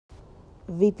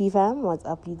VP fam, what's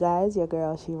up, you guys? Your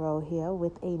girl Shiro here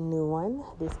with a new one.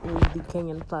 This is the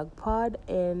Kenyan Plug Pod,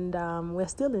 and we're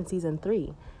still in season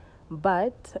 3,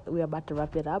 but we're about to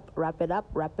wrap it up,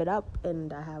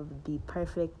 and I have the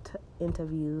perfect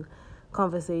interview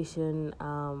conversation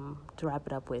to wrap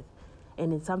it up with,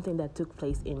 and it's something that took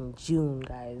place in June,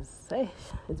 guys.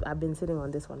 I've been sitting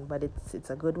on this one, but it's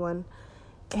a good one,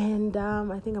 and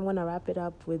I think I'm gonna wrap it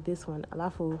up with this one.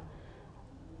 Alafu.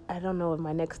 I don't know what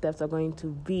my next steps are going to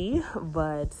be,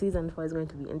 but season 4 is going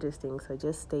to be interesting, so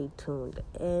just stay tuned.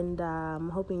 And I'm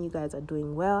hoping you guys are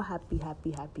doing well. Happy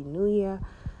New Year.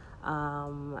 I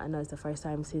know it's the first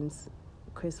time since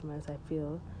Christmas, I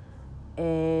feel.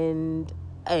 And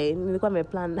hey, nilikuwa na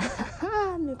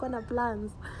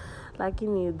plans.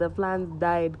 Lakini the plans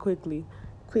died quickly.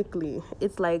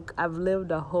 It's like I've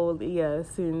lived a whole year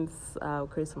since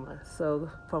Christmas. So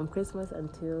from Christmas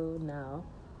until now,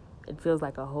 it feels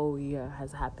like a whole year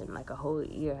has happened, like a whole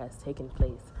year has taken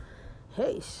place.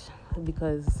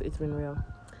 Because it's been real.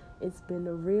 It's been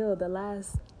real. The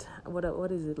last,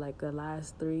 what is it, like the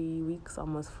last 3 weeks,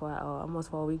 almost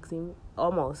 4 weeks even.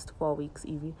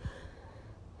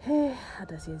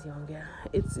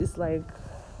 It's like,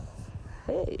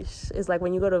 it's like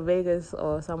when you go to Vegas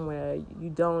or somewhere,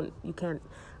 you can't,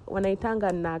 when I tanga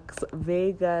Nax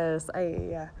Vegas,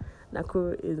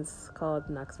 Nakuru is called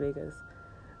Nax Vegas.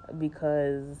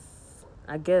 Because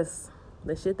I guess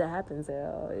the shit that happens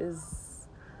there is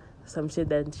some shit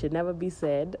that should never be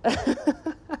said.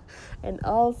 And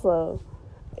also,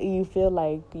 you feel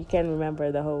like you can't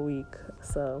remember the whole week.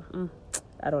 So,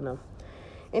 I don't know.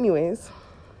 Anyways,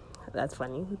 that's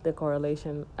funny, the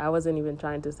correlation. I wasn't even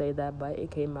trying to say that, but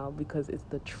it came out because it's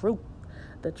the truth.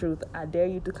 The truth. I dare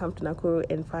you to come to Nakuru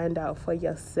and find out for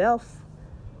yourself.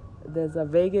 There's a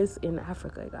Vegas in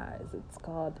Africa, guys. It's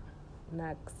called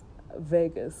Nax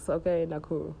Vegas, okay,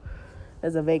 Nakuru.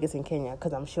 There's a Vegas in Kenya,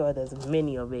 because I'm sure there's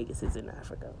many of Vegases in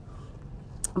Africa.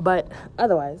 But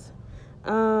otherwise,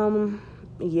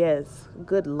 yes,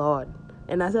 good Lord.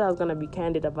 And I said I was going to be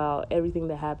candid about everything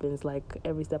that happens, like,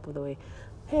 every step of the way.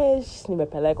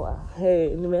 Nimepelekwa.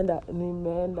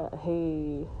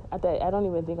 I don't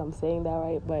even think I'm saying that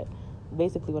right, but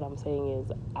basically what I'm saying is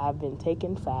I've been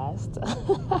taken fast.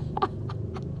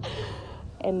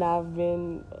 And I've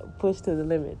been pushed to the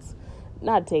limits.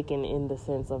 Not taken in the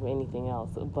sense of anything else,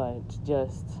 but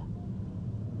just,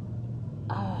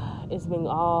 it's been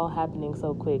all happening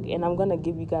so quick. And I'm going to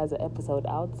give you guys an episode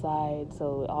outside,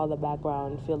 so all the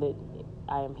background, feel it,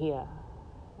 I am here,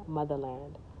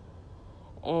 motherland.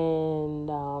 And,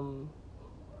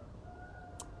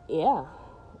 yeah,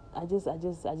 I just don't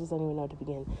even know where to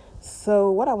begin. So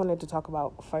what I wanted to talk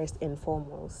about first and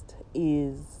foremost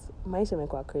is maisha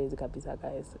imekuwa crazy kabisa,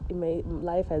 guys.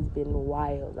 Life has been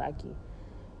wild, Aki.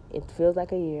 It feels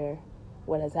like a year.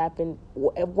 What has happened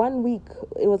 1 week,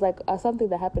 it was like something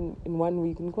that happened in 1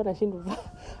 week. I'm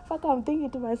thinking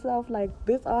to myself, like,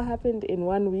 this all happened in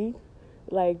 1 week.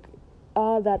 Like,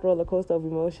 all that roller coaster of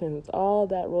emotions,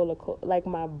 like,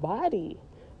 my body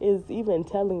is even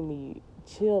telling me,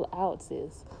 chill out,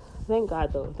 sis. Thank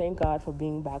God, though. Thank God for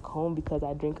being back home, because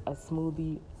I drink a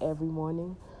smoothie every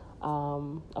morning.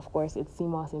 Of course, it's sea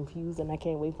moss infused, and I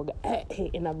can't wait for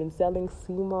and I've been selling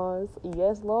sea moss.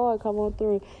 Yes, Lord, come on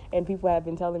through. And people have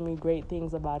been telling me great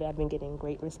things about it. I've been getting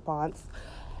great response.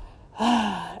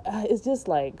 It's just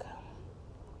like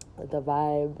the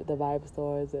vibe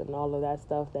stores and all of that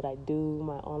stuff that I do,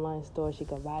 my online store,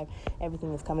 Chica Vibe,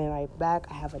 everything is coming right back.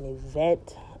 I have an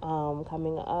event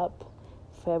coming up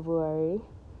February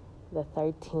the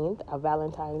 13th, a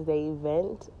Valentine's Day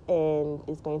event, and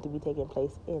it's going to be taking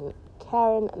place in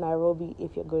Karen, Nairobi.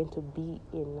 If you're going to be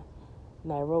in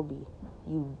Nairobi,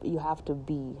 you have to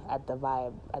be at the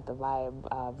Vibe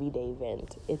V-Day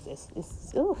event.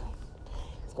 It's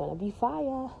gonna be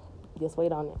fire. Just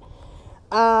wait on it.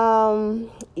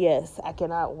 Yes, I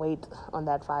cannot wait on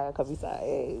that fire, kabisa.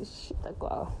 Hey,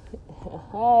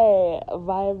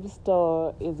 Vibe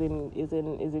store is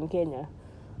in Kenya.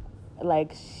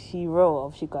 Like, Shiro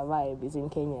of Shika Vibe is in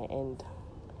Kenya, and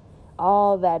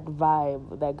all that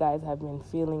vibe that guys have been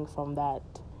feeling from that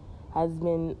has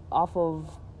been off of,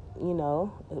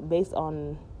 based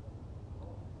on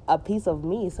a piece of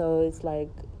me. So it's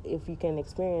like, if you can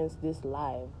experience this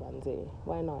live, Manze,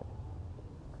 why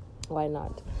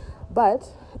not? But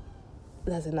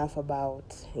that's enough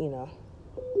about,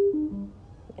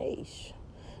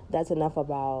 that's enough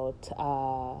about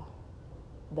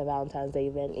the Valentine's Day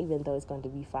event, even though it's going to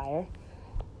be fire.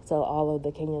 So all of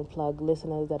the Kenyan Plug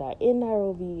listeners that are in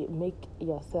Nairobi, make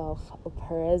yourself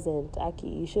present. Aki,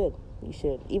 you should.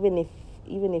 Even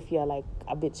if you're like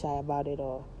a bit shy about it,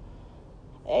 or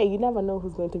hey, you never know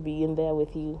who's going to be in there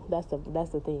with you. That's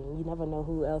the thing. You never know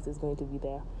who else is going to be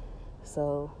there.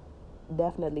 So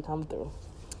definitely come through.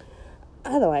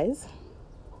 Otherwise,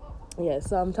 yeah,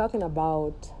 so I'm talking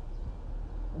about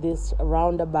this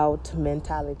roundabout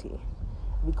mentality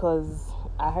because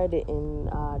I heard it in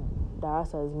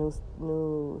Darasa's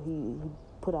new he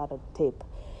put out a tape,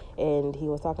 and he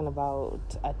was talking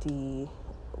about ati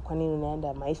kwanini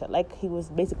unaenda maisha, like he was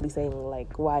basically saying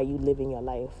like, why are you living your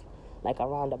life like a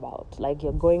roundabout, like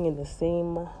you're going in the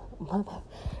same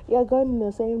you're going in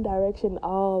the same direction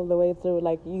all the way through,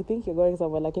 like you think you're going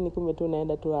somewhere lakini kumbe tu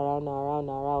unaenda tu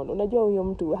around. Unajua huyo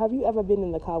mtu, have you ever been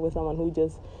in the car with someone who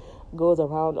just goes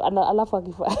around alafu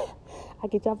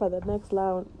akichapa the next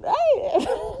round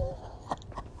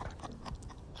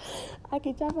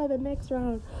akichapa the next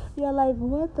round, you're like,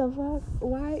 what the fuck,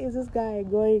 why is this guy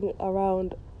going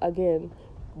around again?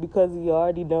 Because you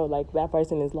already know like that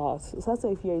person is lost.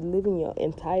 So if you're living your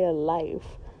entire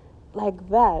life like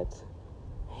that,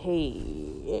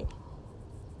 hey,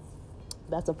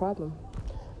 that's a problem.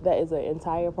 That is an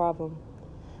entire problem.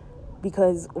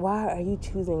 Because why are you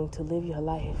choosing to live your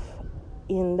life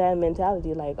in that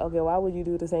mentality? Like, okay, why would you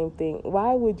do the same thing?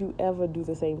 Why would you ever do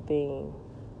the same thing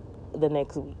the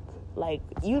next week? Like,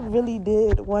 you really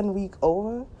did 1 week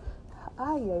over?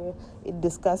 It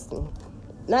disgusts me.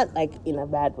 Not like in a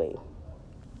bad way.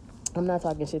 I'm not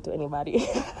talking shit to anybody.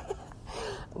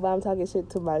 But I'm talking shit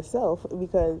to myself,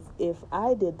 because if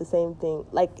I did the same thing,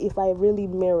 like if I really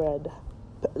mirrored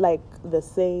like the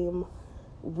same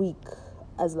week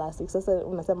as last week, sasa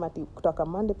unasema ati kutoka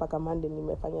Monday paka Monday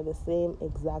nimefanya the same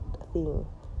exact thing,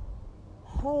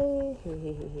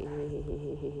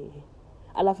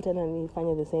 alafu tena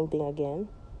nifanya the same thing again,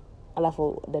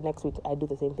 alafu the next week I do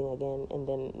the same thing again, and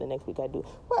then the next week I do,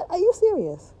 what, are you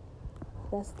serious?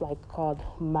 That's like called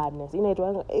madness. You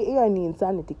know, you're in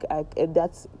insanity.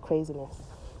 That's craziness.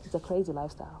 It's a crazy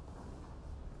lifestyle.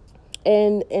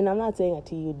 And I'm not saying that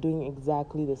you're doing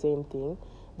exactly the same thing,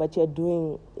 but you're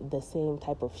doing the same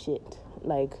type of shit.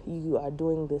 Like, you are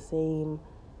doing the same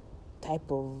type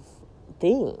of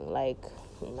thing. Like,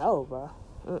 no, bro.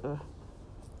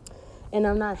 And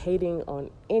I'm not hating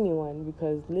on anyone,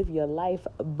 because live your life,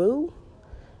 boo.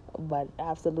 But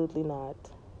absolutely not.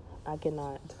 I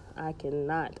cannot.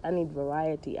 I need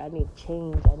variety. I need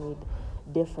change. I need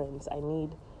difference.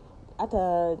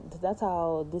 That's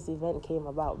how this event came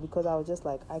about, because I was just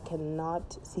like, I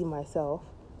cannot see myself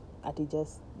at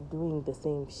just doing the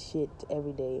same shit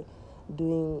every day,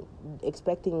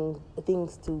 expecting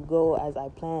things to go as I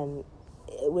plan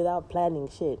without planning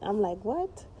shit. I'm like,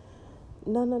 what?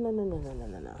 No.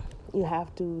 You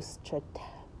have to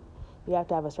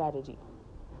have a strategy.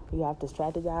 You have to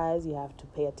strategize, you have to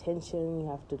pay attention, you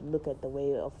have to look at the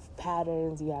way of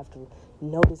patterns, you have to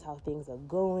notice how things are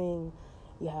going,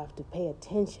 you have to pay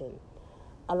attention.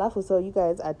 Alafu, so you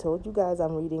guys, I told you guys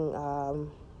I'm reading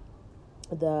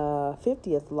the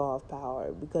 50th Law of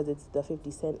Power, because it's the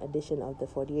 50 cent edition of the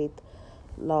 48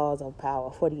 Laws of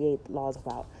Power.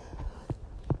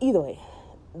 Either way,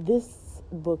 this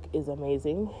book is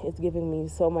amazing. It's giving me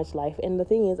so much life. And the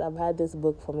thing is, I've had this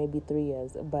book for maybe 3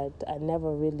 years, but I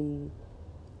never really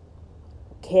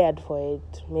cared for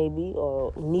it, maybe,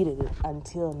 or needed it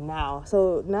until now.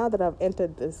 So now that I've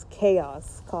entered this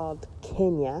chaos called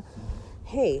Kenya,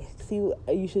 hey, see,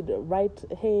 you should write,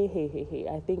 hey.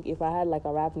 I think if I had like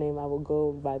a rap name, I would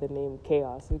go by the name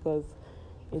Chaos, because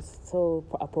it's so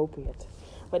appropriate.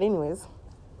 But anyways,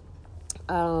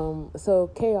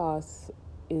 so Chaos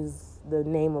is the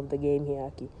name of the game here,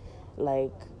 Aki.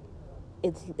 Like,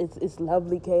 it's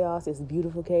lovely chaos, it's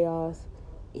beautiful chaos,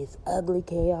 it's ugly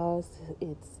chaos,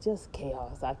 it's just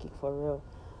chaos, Aki, for real.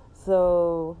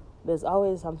 So there's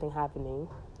always something happening,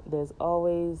 there's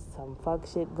always some fuck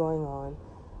shit going on,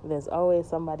 there's always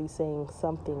somebody saying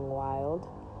something wild,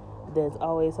 there's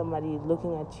always somebody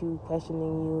looking at you,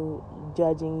 questioning you,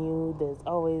 judging you, there's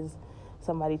always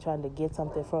somebody trying to get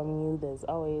something from you, there's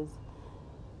always,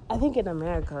 I think in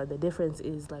America, the difference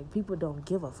is, like, people don't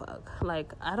give a fuck.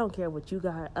 Like, I don't care what you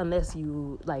got, unless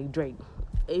you like Drake.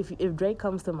 If Drake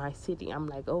comes to my city, I'm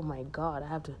like, oh my God, I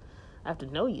have to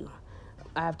know you.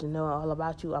 I have to know all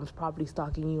about you. I'm probably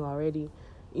stalking you already.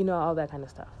 You know, all that kind of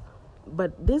stuff.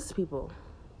 But these people,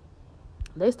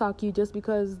 they stalk you just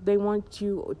because they want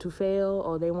you to fail,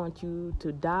 or they want you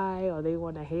to die, or they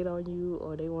want to hate on you,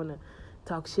 or they want to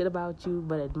talk shit about you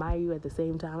but admire you at the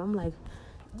same time. I'm like,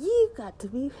 you got to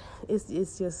be, it's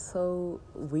just so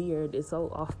weird, it's so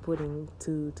off-putting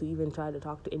to even try to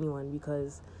talk to anyone,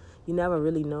 because you never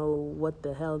really know what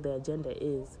the hell the agenda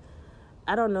is.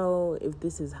 I don't know if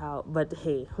this is how, but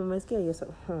hey, who may scare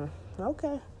yourself?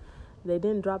 Okay, They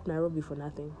didn't drop Nairobi for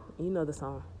nothing. You know the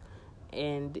song.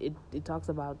 And it talks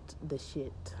about the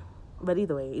shit. But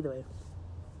either way,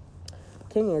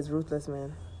 Kenya is ruthless,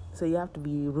 man. So you have to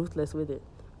be ruthless with it.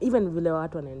 Even vile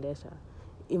watu wanaendesha.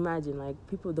 Imagine, like,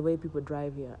 the way people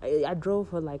drive here. I drove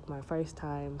for, like, my first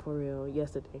time, for real,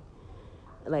 yesterday.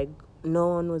 Like, no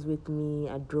one was with me.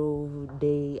 I drove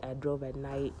day, I drove at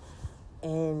night.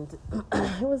 And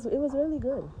it was really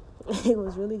good. It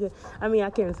was really good. I mean, I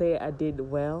can't say I did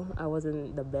well. I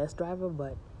wasn't the best driver,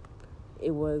 but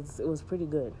it was pretty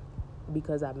good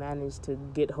because I managed to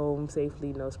get home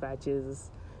safely, no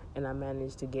scratches, and I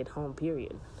managed to get home,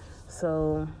 period.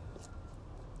 So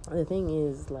the thing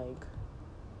is, like,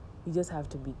 you just have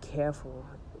to be careful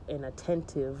and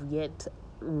attentive, yet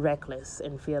reckless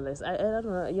and fearless. I don't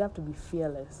know, you have to be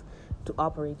fearless to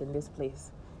operate in this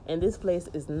place. And this place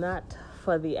is not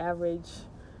for the average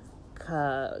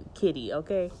kitty,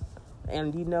 okay?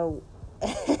 And you know,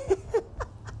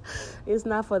 it's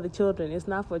not for the children. It's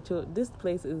not for children. This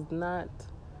place is not,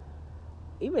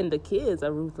 even the kids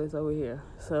are ruthless over here.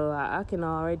 So I can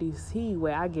already see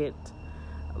where I get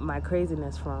my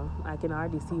craziness from. I can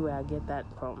already see where I get that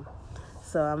from.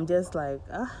 So I'm just like,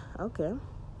 okay.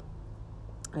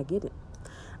 I get it.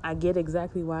 I get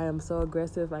exactly why I'm so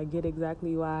aggressive. I get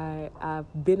exactly why I've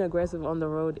been aggressive on the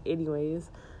road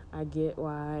anyways. I get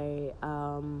why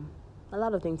a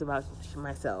lot of things about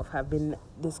myself have been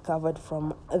discovered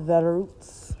from the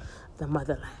roots, the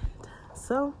motherland.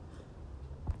 So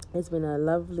it's been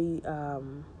lovely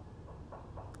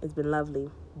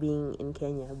being in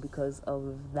Kenya because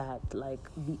of that, like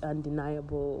the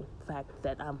undeniable fact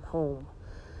that I'm home.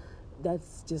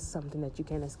 That's just something that you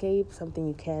can't escape, something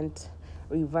you can't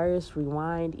reverse,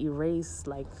 rewind, erase.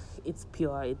 Like, it's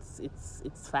pure, it's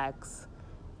facts.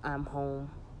 I'm home.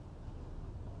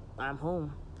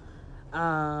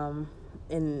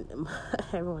 And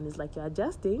everyone is like, you're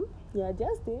adjusting, you're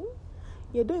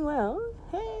doing well.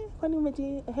 You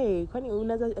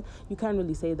can't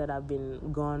really say that I've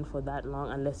been gone for that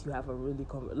long unless you have a really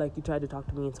like you try to talk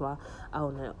to me and so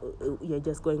you're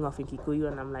just going off in Kikuyu,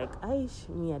 and I'm like, I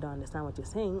don't understand what you're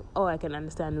saying. I can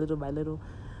understand little by little,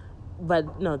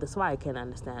 but no, that's why I can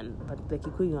understand. But the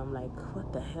Kikuyu, I'm like,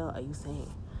 what the hell are you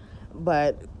saying?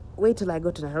 But wait till I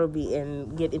go to Nairobi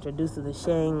and get introduced to the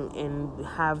Sheng and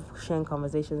have Sheng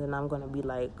conversations, and I'm gonna be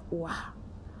like, wow.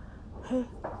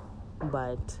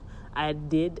 But I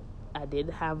did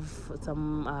have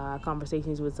some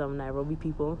conversations with some Nairobi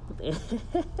people.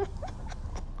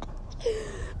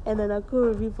 And the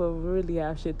Nakuru people really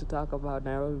have shit to talk about,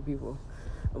 Nairobi people.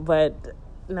 But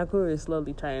Nakuru is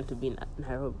slowly trying to be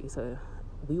Nairobi, so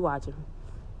we watching.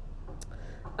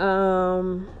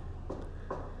 Was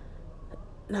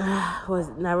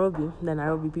Nairobi, the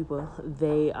Nairobi people,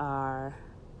 they are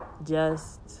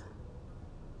just,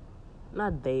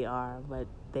 not they are, but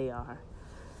they are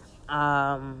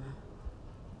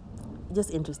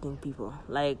just interesting people.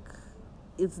 Like,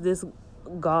 it's this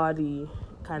gaudy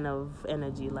kind of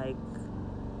energy. Like,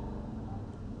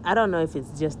 I don't know if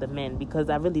it's just the men, because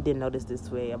I really didn't notice this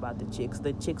way about the chicks.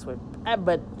 The chicks were,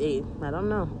 but hey, I don't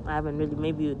know. I haven't really,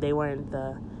 maybe they weren't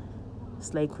the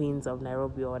slay queens of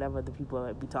Nairobi or whatever the people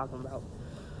would be talking about.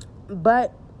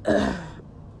 But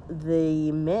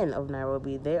the men of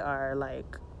Nairobi, they are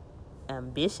like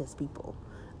ambitious people.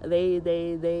 They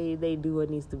do what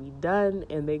needs to be done,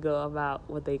 and they go about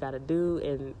what they gotta do,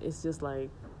 and it's just like,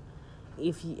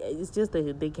 it's just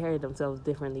that they carry themselves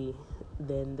differently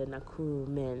than the Nakuru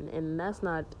men, and that's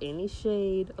not any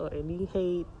shade or any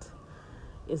hate.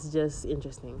 It's just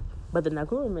interesting. But the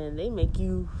Nakuru men, they make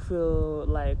you feel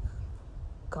like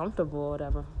comfortable or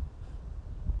whatever.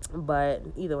 But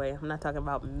either way, I'm not talking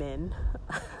about men.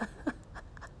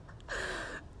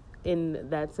 In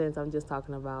that sense, I'm just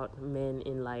talking about men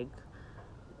in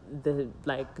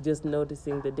just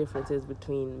noticing the differences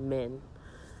between men.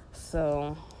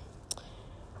 So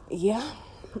yeah,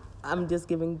 I'm just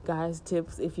giving guys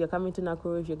tips. If you're coming to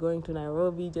Nakuru, if you're going to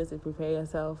Nairobi, just prepare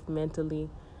yourself mentally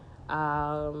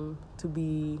to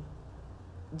be,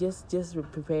 just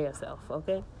prepare yourself,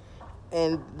 okay?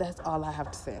 And that's all I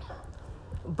have to say.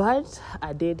 But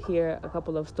I did hear a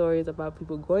couple of stories about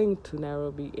people going to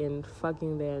Nairobi and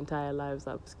fucking their entire lives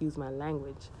up. Excuse my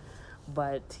language.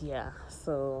 But yeah,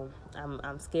 so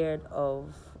I'm scared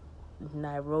of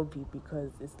Nairobi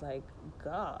because it's like,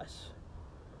 gosh,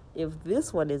 if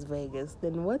this one is Vegas,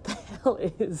 then what the hell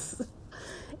is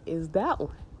that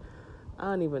one? I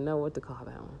don't even know what to call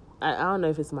that one. I don't know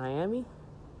if it's Miami.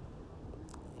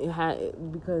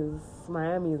 Because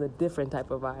Miami is a different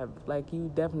type of vibe. Like,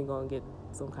 you definitely gonna get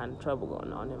some kind of trouble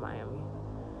going on in Miami.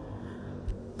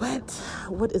 But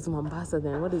what is Mombasa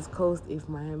then? What is coast if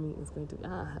Miami is going to be?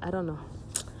 I don't know.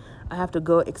 I have to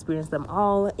go experience them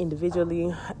all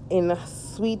individually in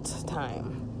sweet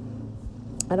time.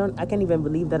 I can't even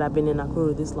believe that I've been in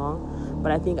Nakuru this long,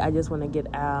 but I think I just want to get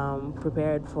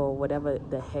prepared for whatever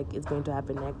the heck is going to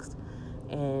happen next.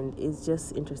 And it's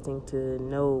just interesting to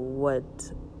know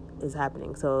what is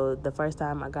happening. So the first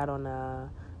time I got on a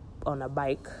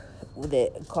bike with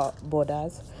it called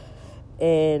Bodas,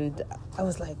 and I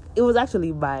was like, it was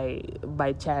actually by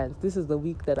chance. This is the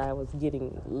week that I was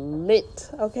getting lit.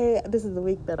 Okay, this is the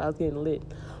week that I was getting lit.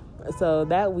 So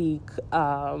that week,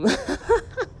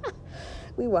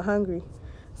 we were hungry,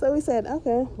 so we said,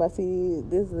 okay, but see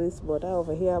this Boda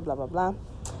over here, blah blah blah.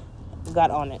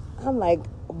 Got on it. I'm like,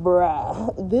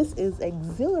 bruh, this is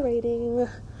exhilarating.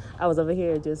 I was over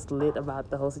here just lit about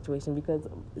the whole situation because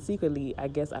secretly, I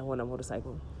guess I want a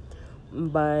motorcycle.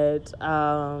 But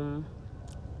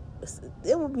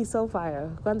it would be so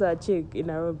fire. Kwanza a chick in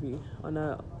Nairobi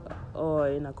or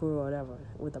in Nakuru or whatever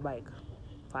with a bike.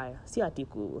 Fire. Si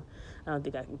atiku. I don't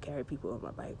think I can carry people on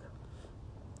my bike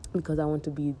because I want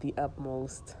to be the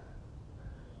utmost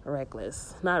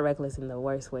reckless. Not reckless in the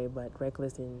worst way, but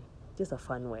reckless in just a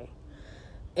fun way.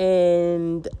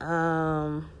 And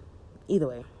either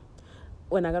way,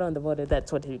 when I got on the border,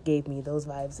 that's what it gave me, those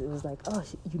vibes. It was like, oh,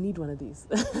 you need one of these.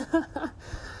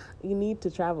 You need to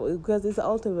travel because it's the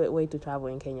ultimate way to travel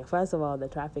in Kenya. First of all, the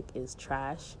traffic is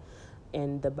trash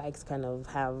and the bikes kind of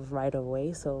have right of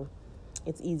way, so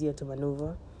it's easier to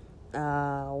maneuver.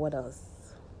 What else?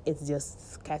 It's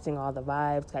just catching all the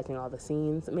vibes, catching all the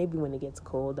scenes. Maybe when it gets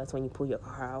cold, that's when you pull your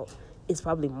car out. It's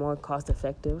probably more cost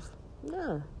effective.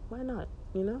 Yeah, why not?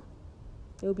 You know,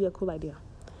 it would be a cool idea.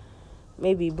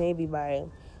 Maybe by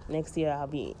next year I'll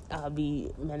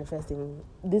be manifesting.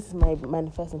 This might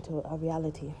manifest into a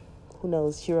reality. Who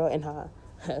knows? Shiro and her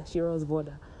Shiro's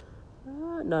border.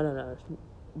 No.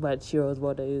 But Shiro's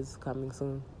border is coming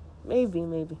soon. Maybe.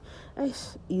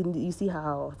 You see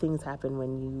how things happen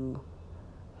when you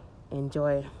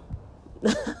enjoy.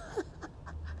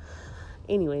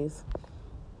 Anyways,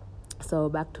 so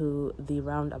back to the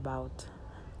roundabout.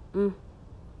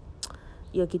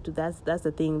 Yokitu, that's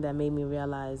the thing that made me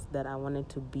realize that I wanted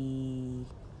to be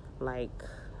like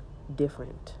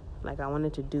different. Like I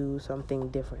wanted to do something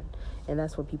different. And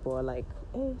that's what people are like,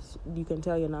 you can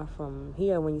tell you're not from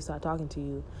here when you start talking to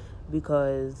you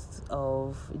because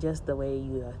of just the way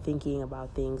you are thinking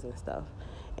about things and stuff.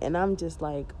 And I'm just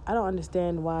like, I don't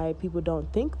understand why people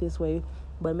don't think this way,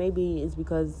 but maybe it's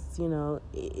because, you know,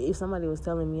 if somebody was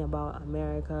telling me about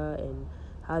America and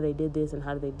how they did this and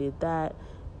how they did that,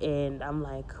 and I'm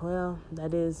like, well,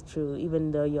 that is true,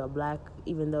 even though you're black,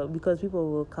 because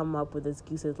people will come up with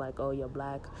excuses like, oh, you're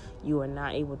black, you are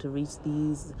not able to reach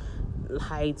these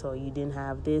heights, or you didn't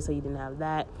have this, or you didn't have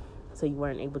that, so you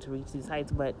weren't able to reach these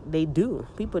heights. But they do.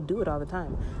 People do it all the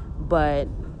time. But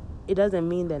it doesn't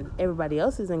mean that everybody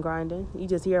else isn't grinding. You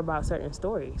just hear about certain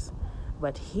stories.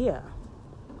 But here,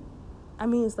 I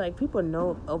mean, it's like people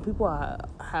know,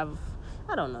 have,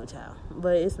 I don't know, child,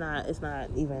 but it's not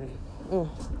even,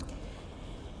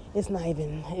 it's not,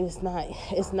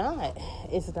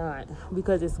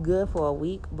 because it's good for a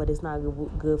week, but it's not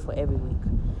good for every week.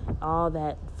 All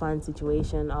that fun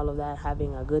situation, all of that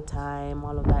having a good time,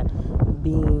 all of that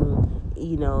being,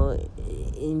 you know,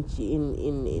 in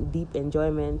deep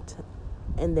enjoyment,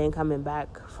 and then coming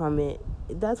back from it,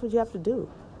 that's what you have to do.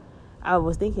 I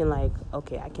was thinking like,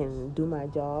 okay, I can do my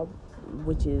job,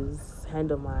 which is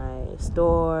handle my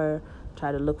store,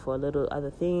 try to look for little other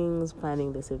things,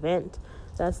 planning this event.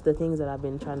 That's the things that I've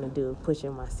been trying to do,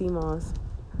 pushing my CMOS.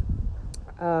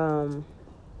 And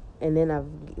then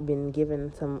I've been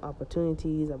given some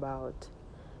opportunities about,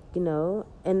 you know,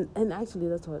 and actually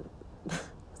that's what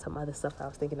some other stuff I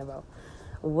was thinking about.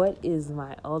 What is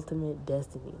my ultimate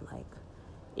destiny? Like,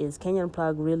 is Kenyan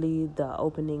Plug really the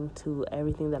opening to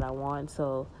everything that I want?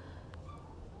 So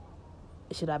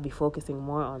should I be focusing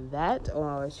more on that,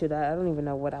 or should I don't even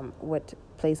know what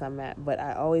place I'm at, but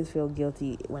I always feel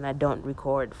guilty when I don't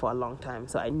record for a long time.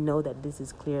 So I know that this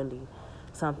is clearly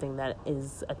something that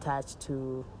is attached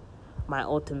to my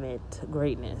ultimate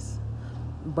greatness.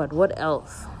 But what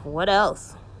else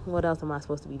am I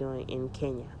supposed to be doing in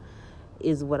Kenya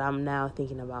is what I'm now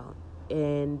thinking about.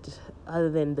 And other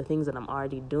than the things that I'm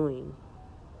already doing,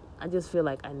 I just feel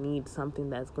like I need something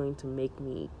that's going to make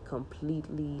me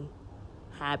completely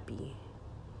happy,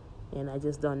 and I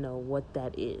just don't know what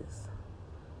that is.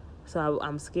 So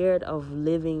I'm scared of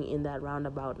living in that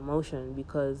roundabout motion,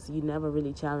 because you never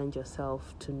really challenge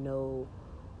yourself to know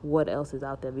what else is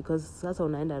out there, because that's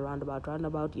on the end of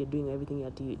roundabout you're doing everything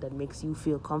that makes you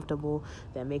feel comfortable,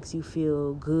 that makes you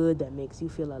feel good, that makes you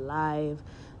feel alive,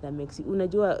 that makes you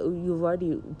unajua, you've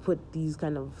already put these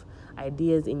kind of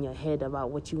ideas in your head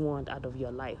about what you want out of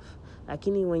your life.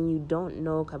 Lakini when you don't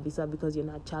know kabisa, because you're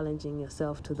not challenging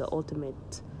yourself to the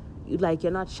ultimate, like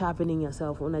you're not sharpening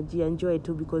yourself, you enjoy it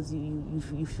too, because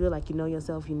you feel like you know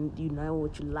yourself, you know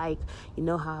what you like, you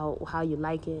know how you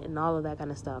like it and all of that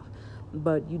kind of stuff,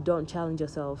 but you don't challenge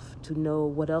yourself to know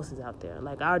what else is out there.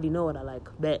 Like, I already know what I like,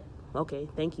 bet, okay,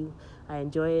 thank you, I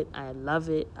enjoy it, I love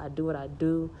it, I do what I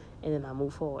do, and then I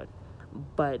move forward.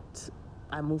 But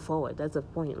I move forward. That's the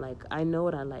point. Like, I know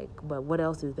what I like, but what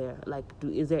else is there? Like,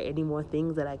 is there any more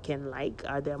things that I can like?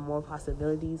 Are there more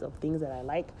possibilities of things that I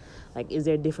like? Like, is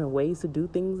there different ways to do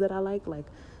things that I like? Like,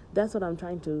 that's what I'm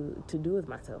trying to do with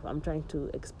myself. I'm trying to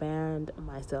expand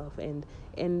myself and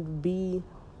be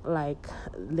like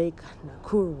Lake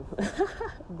Nakuru.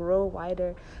 Grow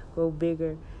wider, grow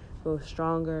bigger, grow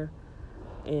stronger,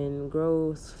 and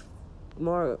grow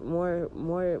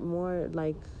more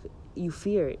like, you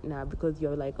fear it now because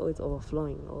you're like, oh, it's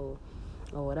overflowing, or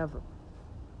whatever.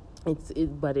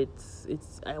 But it's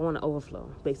I want to overflow.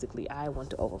 Basically, I want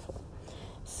to overflow.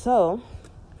 So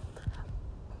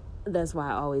that's why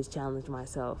I always challenge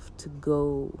myself to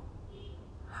go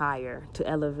higher, to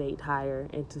elevate higher,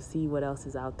 and to see what else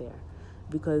is out there.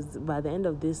 Because by the end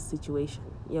of this situation,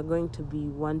 you're going to be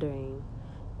wondering,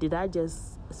 did I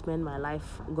just spend my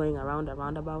life going around a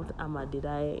roundabout? Did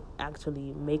I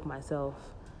actually make myself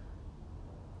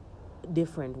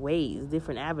different ways,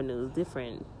 different avenues,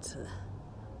 different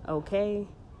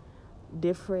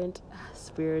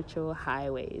spiritual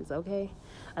highways, okay?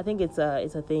 I think it's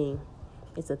a thing.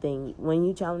 It's a thing. When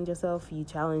you challenge yourself, you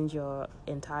challenge your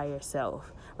entire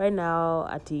self. Right now,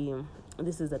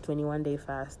 this is a 21-day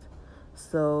fast,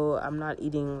 so I'm not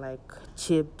eating like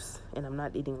chips, and I'm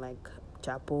not eating like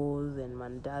chapos and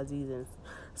mandazis and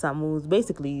samus,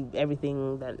 basically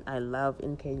everything that I love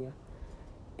in Kenya.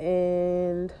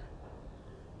 And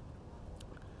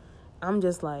I'm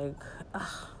just like,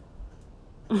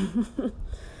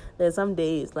 there's some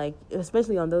days, like,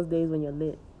 especially on those days when you're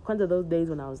lit. One of those days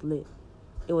when I was lit,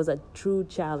 it was a true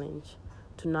challenge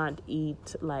to not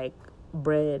eat like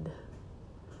bread,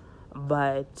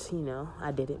 but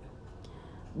I did it.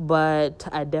 But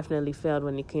I definitely failed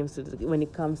when it came to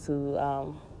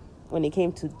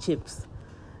chips,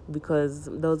 because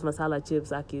those masala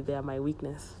chips, actually, they are my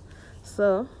weakness.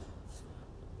 So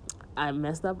I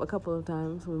messed up a couple of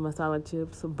times with masala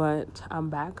chips, but I'm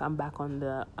back on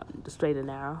the straight and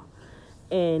narrow.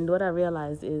 And what I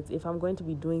realized is, if I'm going to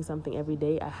be doing something every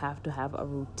day, I have to have a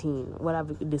routine. What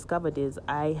I've discovered is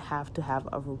I have to have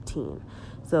a routine.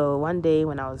 So one day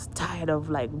when I was tired of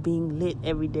like being lit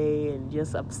every day and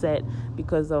just upset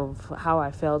because of how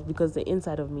I felt, because the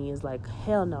inside of me is like,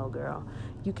 hell no, girl.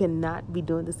 You cannot be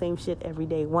doing the same shit every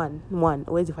day. One,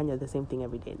 where's you find the same thing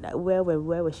every day? Where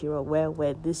was Shiro?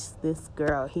 Where this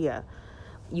girl here?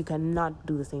 You cannot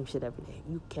do the same shit every day.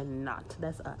 You cannot.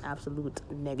 That's an absolute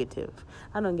negative.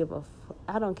 I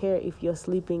don't care if you're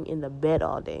sleeping in the bed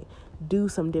all day. Do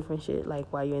some different shit, like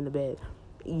while you're in the bed.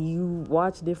 You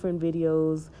watch different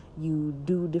videos. You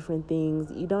do different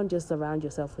things. You don't just surround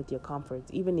yourself with your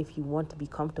comforts. Even if you want to be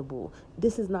comfortable,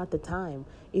 this is not the time.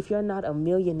 If you're not a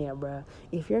millionaire, bruh,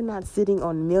 if you're not sitting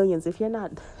on millions, if you're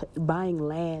not buying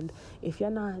land, if you're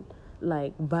not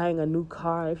like buying a new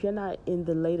car, if you're not in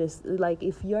the latest, like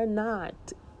if you're not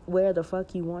where the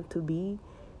fuck you want to be,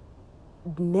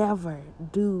 never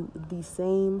do the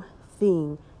same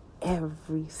thing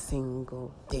every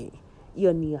single day.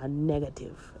 You're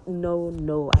negative.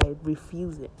 No, I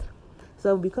refuse it.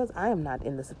 So because I am not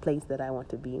in this place that I want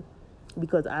to be,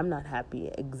 because I'm not happy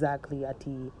exactly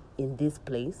in this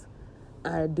place,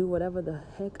 I do whatever the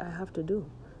heck I have to do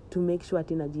to make sure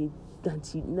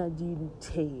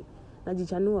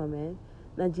najichanua, man,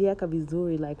 najieka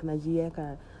vizuri, like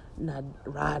najieka na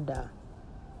rada.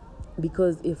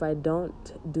 Because if I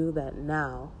don't do that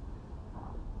now,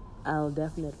 I'll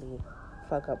definitely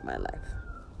fuck up my life,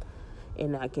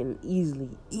 and I can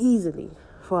easily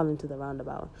fall into the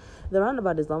roundabout. The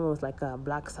roundabout is almost like a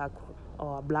black circle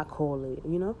or a black hole,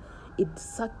 It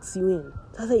sucks you in.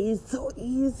 It's so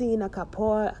easy. You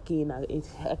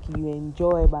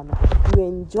enjoy, you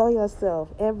enjoy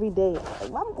yourself every day.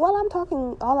 While I'm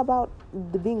talking all about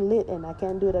the being lit and I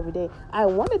can't do it every day, I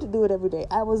wanted to do it every day.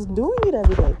 I was doing it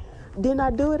every day. Didn't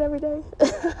I do it every day?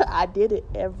 I did it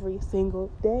every single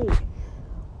day.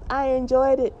 I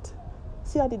enjoyed it.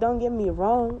 See, don't get me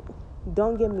wrong.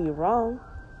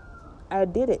 I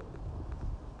did it.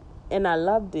 And I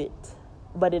loved it.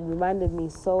 But it reminded me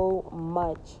so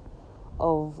much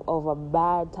of a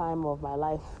bad time of my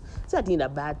life. It's not even a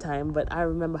bad time, but I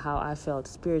remember how I felt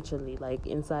spiritually, like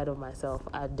inside of myself.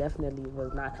 I definitely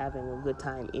was not having a good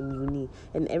time in uni,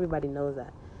 and everybody knows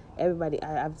that.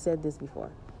 I've said this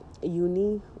before.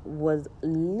 Uni was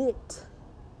lit,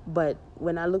 but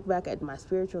when I look back at my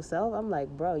spiritual self, I'm like,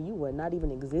 bro, you were not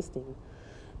even existing.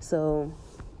 So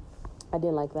I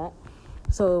didn't like that.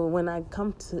 So when I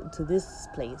come to this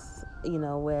place,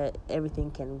 where everything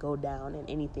can go down and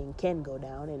anything can go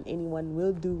down and anyone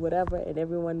will do whatever and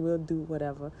everyone will do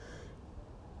whatever,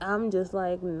 I'm just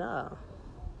like, nah,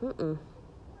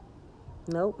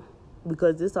 nope,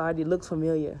 because this already looks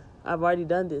familiar. I've already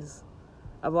done this.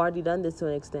 To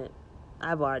an extent.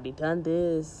 I've already done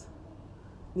this.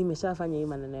 Nimeshafanya hii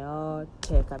maneno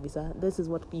yote kabisa. This is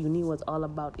what uni was all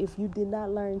about. If you did not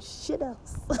learn shit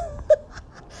else.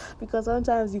 Because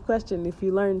sometimes you question if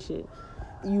you learn shit.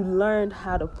 You learned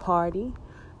how to party.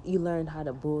 You learned how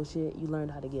to bullshit. You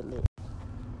learned how to get lit.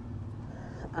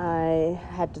 I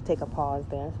had to take a pause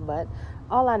there. But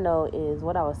all I know is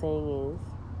what I was saying is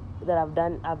that I've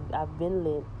been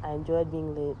lit. I enjoyed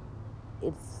being lit.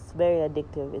 It's very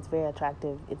addictive. It's very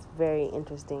attractive. It's very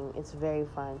interesting. It's very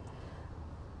fun.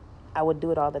 I would do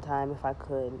it all the time if I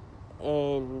could.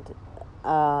 And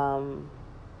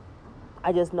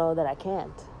I just know that I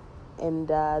can't. And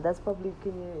that's probably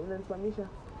kininasimamisha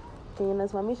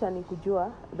ni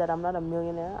kujua that I'm not a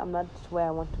millionaire. I'm not where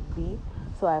I want to be.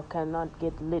 So I cannot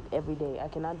get lit every day. I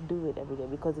cannot do it every day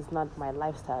because it's not my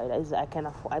lifestyle. I can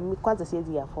afford. I mean, kwanza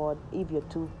siwezi afford hivyo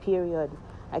tu, period.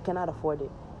 I cannot afford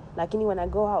it. Lakini when I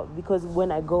go out, because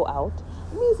when I go out,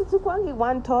 me sichukwangi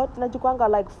one tot, nachukwanga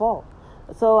like 4.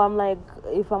 So I'm like,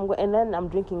 and then I'm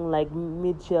drinking like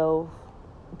mid-shelf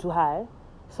to high.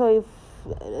 So if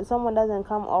someone doesn't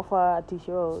come offer a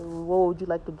t-shirt, what would you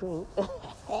like to drink?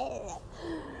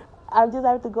 I just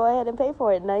have to go ahead and pay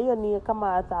for it. Na hiyo ni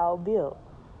kama 1,000 bill.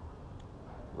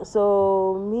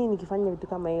 So me nikifanya vitu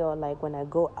kama hiyo, like when I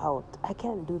go out, I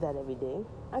can't do that every day.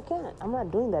 I can't. I'm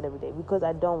not doing that every day because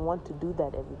I don't want to do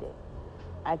that every day.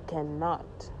 I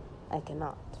cannot.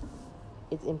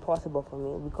 It's impossible for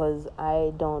me because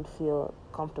I don't feel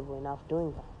comfortable enough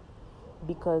doing that.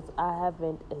 Because I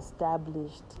haven't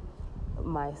established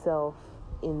myself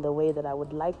in the way that I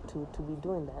would like to be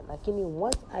doing that. Like,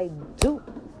 once I do,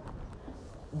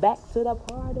 back to the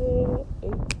party.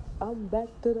 I'm back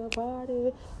to the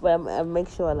party. But I make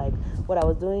sure, like, what I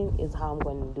was doing is how I'm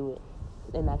going to do it.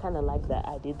 And I kind of like that.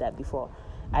 I did that before.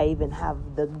 I even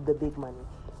have the big money.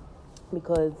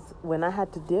 Because when I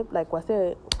had to dip, like I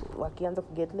said, wakianza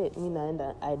to get lit,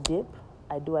 I dip,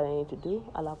 I do what I need to do,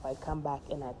 I come back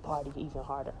and I party even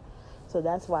harder. So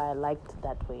that's why I liked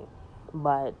that way.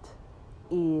 But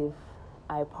if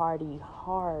I party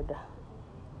hard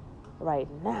right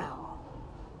now,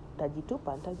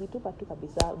 tajitupa tu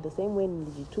kabisa, the same way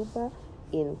nilijitupa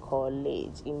in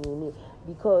college, in uni.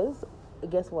 Because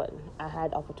guess what? I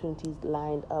had opportunities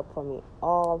lined up for me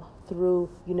all through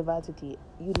university.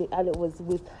 And it was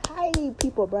with high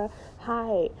people, bruh.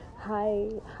 High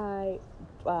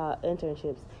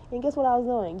internships. And guess what I was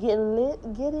doing?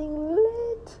 Getting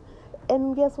lit.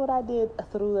 And guess what I did? I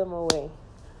threw them away.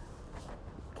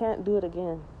 Can't do it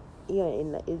again.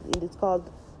 It's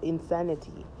called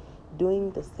insanity.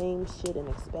 Doing the same shit and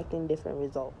expecting different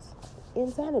results.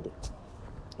 Insanity.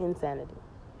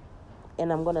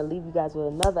 And I'm going to leave you guys with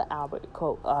another Albert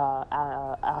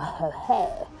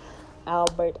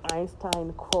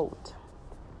Einstein quote.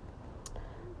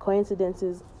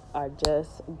 Coincidences are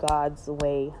just God's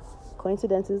way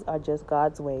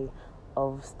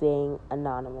of staying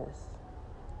anonymous.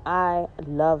 I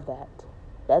love that.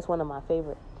 That's one of my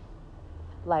favorite.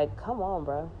 Like, come on,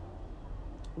 bro.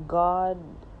 God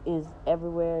is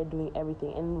everywhere doing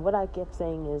everything. And what I kept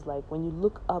saying is, like, when you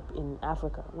look up in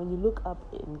Africa, when you look up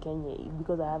in Kenya,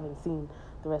 because I haven't seen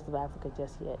the rest of Africa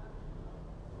just yet,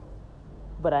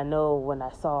 but I know when I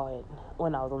saw it,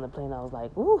 when I was on the plane, I was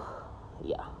like, ooh,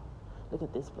 yeah, look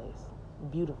at this place,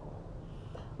 beautiful.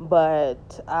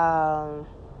 But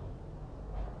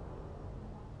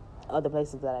other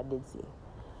places that I did see,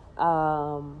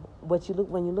 but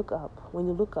when you look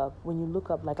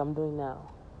up like I'm doing now,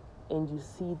 and you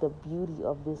see the beauty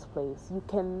of this place, you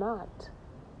cannot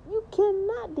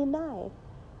deny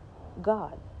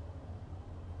God.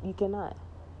 You cannot.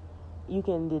 You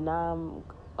can deny him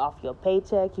off your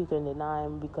paycheck. You can deny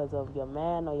him because of your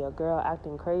man or your girl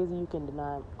acting crazy. You can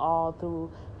deny him all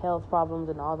through health problems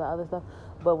and all the other stuff.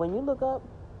 But when you look up,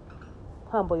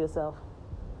 humble yourself,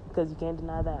 because you can't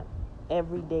deny that.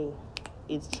 Every day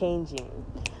it's changing,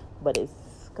 but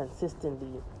it's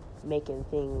consistently making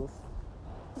things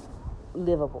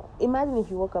livable. Imagine if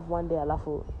you woke up one day,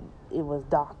 alafu, it was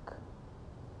dark.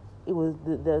 It was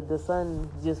the sun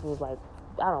just was like,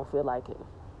 I don't feel like it.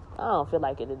 I don't feel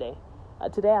like it today.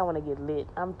 Today I want to get lit.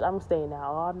 I'm staying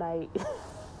out all night.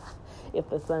 If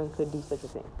the sun could do such a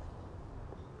thing,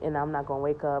 and I'm not gonna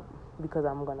wake up because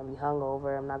I'm gonna be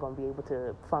hungover. I'm not gonna be able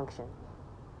to function.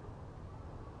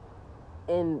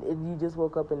 And if you just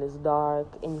woke up and it's dark,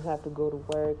 and you have to go to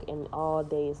work, and all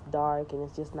day it's dark, and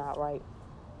it's just not right.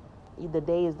 The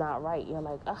day is not right. You're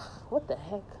like, what the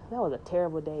heck? That was a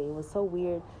terrible day. It was so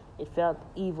weird. It felt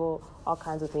evil. All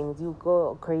kinds of things. You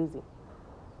go crazy.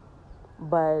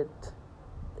 But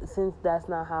since that's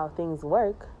not how things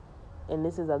work, and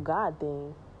this is a God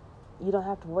thing, you don't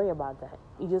have to worry about that.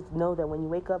 You just know that when you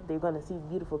wake up, you're going to see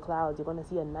beautiful clouds. You're going to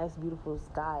see a nice, beautiful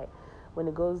sky. When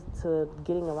it goes to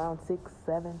getting around 6,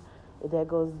 7, there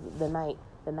goes the night.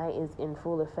 The night is in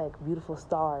full effect. Beautiful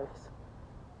stars.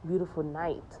 Beautiful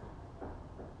night.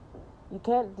 You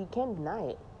can't deny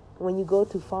it. When you go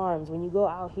to farms, when you go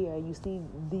out here, you see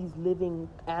these living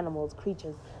animals,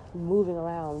 creatures, moving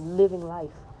around, living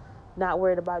life, not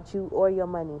worried about you or your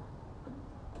money.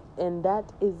 And that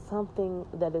is something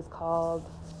that is called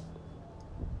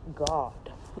God.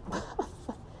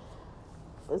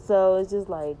 So it's just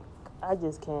like, I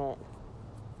just can't.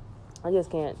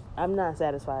 I'm not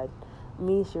satisfied.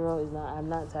 Me, Shiro, I'm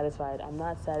not satisfied. I'm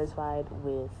not satisfied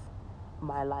with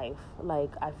my life.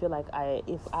 Like, I feel like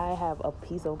if I have a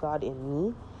piece of God in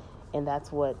me, and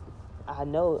that's what I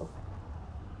know,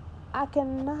 I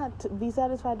cannot be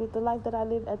satisfied with the life that I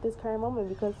live at this current moment,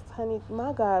 because, honey,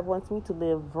 my God wants me to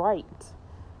live right.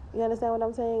 You understand what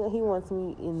I'm saying? He wants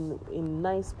me in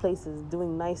nice places,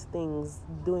 doing nice things,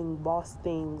 doing boss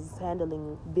things,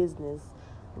 handling business,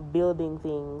 building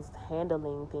things,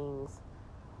 handling things,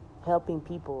 helping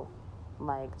people,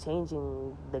 like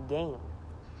changing the game.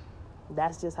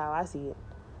 That's just how I see it.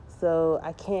 So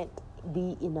I can't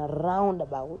be in a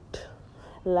roundabout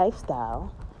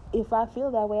lifestyle if I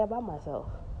feel that way about myself.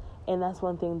 And that's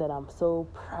one thing that I'm so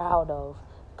proud of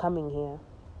coming here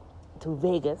to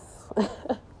Vegas.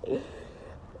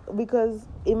 Because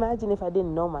imagine if I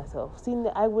didn't know myself. See,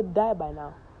 I would die by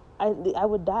now. I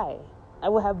would die. I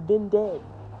would have been dead.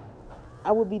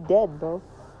 I would be dead, bro.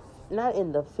 Not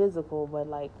in the physical, but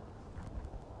like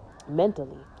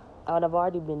mentally. I would have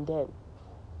already been dead.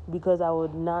 Because I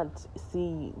would not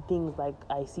see things like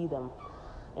I see them.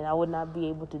 And I would not be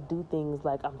able to do things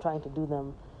like I'm trying to do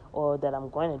them, or that I'm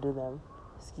going to do them.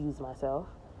 Excuse myself.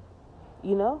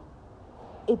 You know?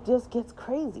 It just gets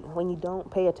crazy when you don't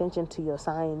pay attention to your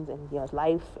signs and your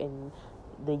life and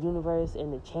the universe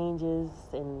and the changes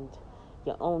and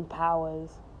your own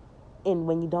powers. And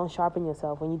when you don't sharpen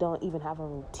yourself, when you don't even have a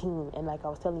routine. And like I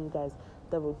was telling you guys,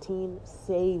 the routine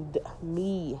saved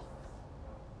me.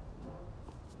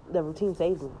 The routine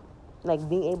saved me. Like,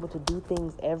 being able to do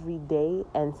things every day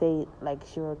and say, like,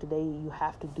 Shiro, today you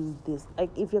have to do this. Like,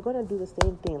 if you're going to do the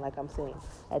same thing, like I'm saying,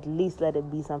 at least let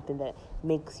it be something that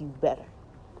makes you better.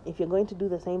 If you're going to do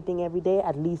the same thing every day,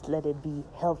 at least let it be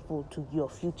helpful to your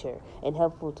future and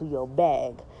helpful to your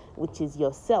bag, which is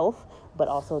yourself, but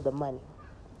also the money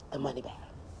bag.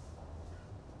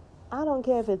 I don't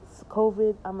care if it's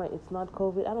COVID, it's not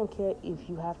COVID. I don't care if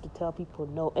you have to tell people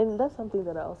no. And that's something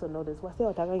that I also noticed.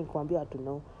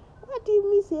 No. What do you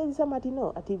mean say somebody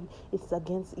no? It's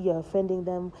against, you're offending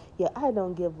them. Yeah, I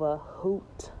don't give a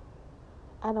hoot.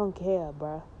 I don't care,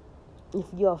 bruh. If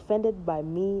you're offended by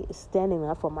me standing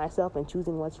up for myself and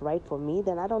choosing what's right for me,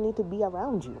 then I don't need to be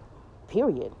around you.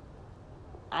 Period.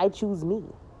 I choose me.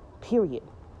 Period.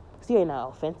 See, in an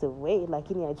offensive way, like,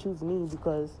 I choose me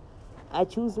because I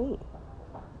choose me.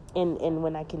 And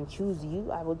when I can choose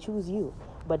you, I will choose you.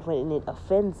 But when it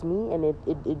offends me and it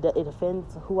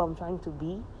offends who I'm trying to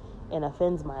be, and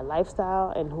offends my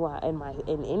lifestyle and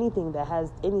and anything that has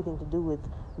anything to do with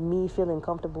me feeling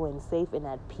comfortable and safe and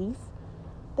at peace,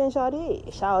 then Sade,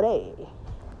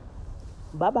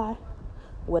 bye-bye.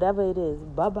 Whatever it is,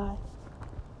 bye-bye.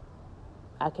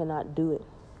 I cannot do it.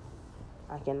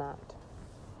 I cannot.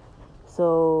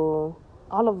 So,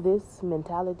 all of this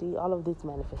mentality, all of this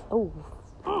manifest. Oh,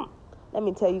 let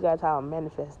me tell you guys how I'm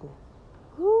manifesting.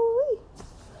 Woo-wee.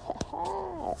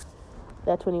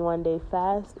 That 21-day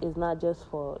fast is not just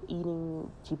for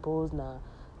eating chapos.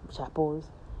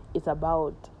 It's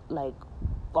about, like,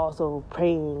 also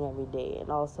praying every day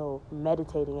and also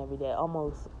meditating every day.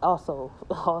 Almost. I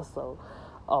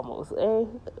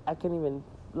can't even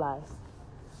lie.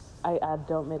 I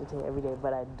don't meditate every day,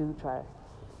 but I do try.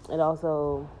 And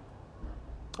also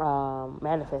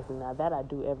manifesting. Now that I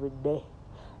do every day.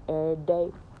 And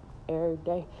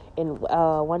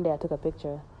one day I took a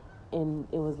picture and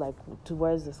it was like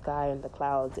towards the sky and the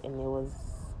clouds, and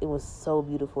it was so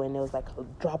beautiful, and there was like a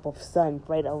drop of sun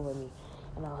right over me,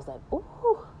 and I was like,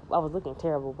 ooh, I was looking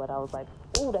terrible, but I was like,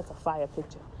 ooh, that's a fire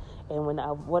picture. And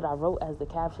what I wrote as the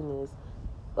caption is,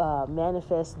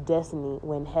 manifest destiny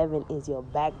when heaven is your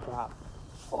backdrop.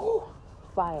 Oh,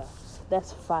 fire.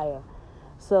 That's fire.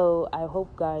 So I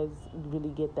hope guys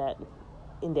really get that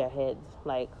in their heads.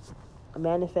 Like,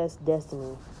 manifest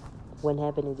destiny when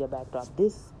heaven is your backdrop.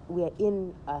 We are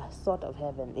in a sort of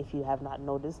heaven, if you have not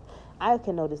noticed. I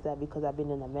can notice that because I've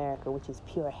been in America, which is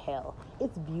pure hell.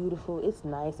 It's beautiful, it's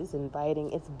nice, it's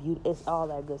inviting, it's all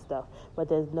that good stuff. But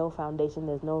there's no foundation,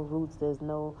 there's no roots, there's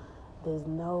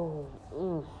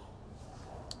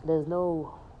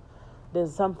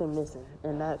something missing,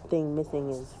 and that thing missing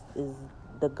is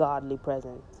the godly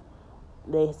presence.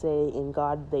 They say in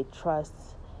God they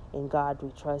trust, in God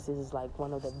we trust. This is like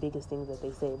one of the biggest things that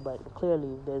they say, but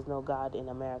clearly there's no God in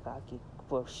America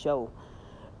for show.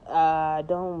 I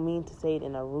don't mean to say it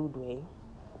in a rude way.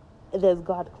 There's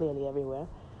God clearly everywhere,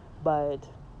 but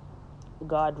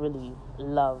God really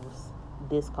loves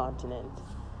this continent.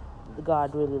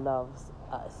 God really loves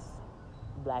us,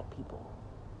 black people.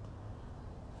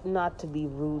 Not to be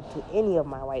rude to any of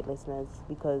my white listeners,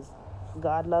 because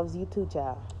God loves you too,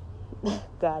 child.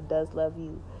 God does love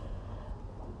you.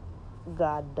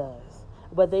 God does.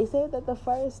 But they say that the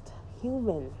first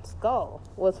human skull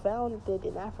was founded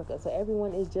in Africa, so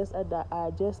everyone is just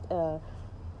a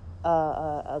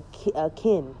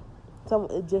kin.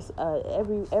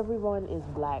 Everyone is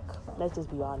black. Let's just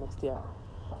be honest here.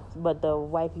 But the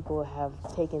white people have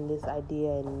taken this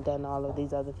idea and done all of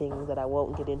these other things that I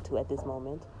won't get into at this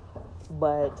moment.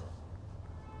 But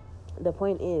the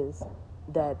point is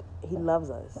that he loves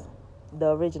us,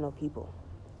 the original people.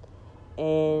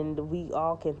 And we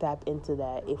all can tap into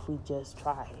that if we just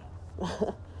try.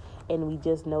 And we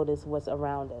just notice what's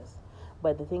around us.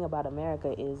 But the thing about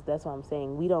America is, that's what I'm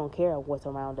saying, we don't care what's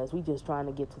around us. We just trying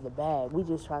to get to the bag. We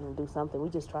just trying to do something.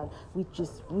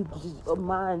 Our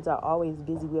minds are always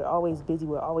busy. We're always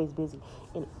busy.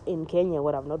 In Kenya,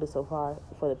 what I've noticed so far,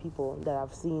 for the people that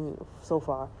I've seen so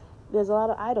far, there's a lot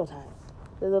of idle time.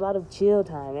 There's a lot of chill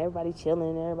time. Everybody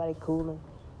chilling, everybody cooling.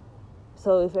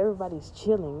 So if everybody's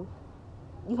chilling,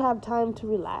 you have time to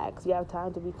relax. You have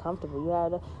time to be comfortable.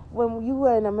 When you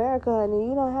were in America, honey,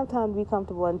 you don't have time to be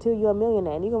comfortable until you're a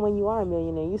millionaire. And even when you are a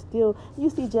millionaire, you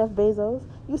see Jeff Bezos.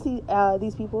 You see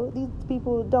these people. These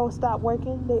people don't stop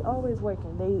working. They always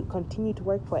working. They continue to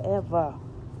work forever.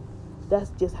 That's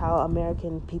just how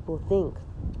American people think,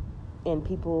 and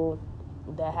people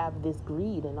that have this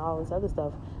greed and all this other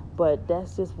stuff. But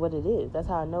that's just what it is. That's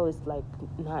how I know it's like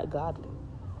not godly.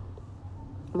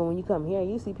 But when you come here,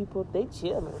 you see people, they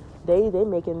chilling. They're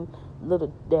making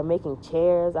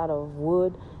chairs out of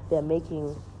wood. They're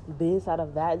making this out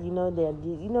of that.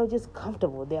 They're just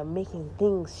comfortable. They're making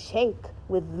things shake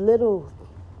with little.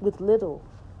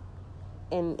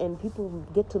 And people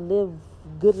get to live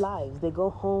good lives. They go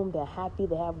home, they're happy,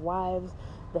 they have wives,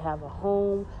 they have a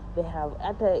home,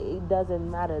 it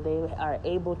doesn't matter. They are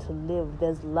able to live.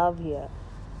 There's love here.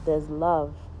 There's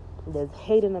love. There's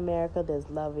hate in America, there's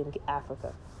love in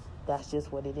Africa. That's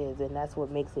just what it is, and that's what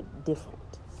makes it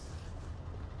different.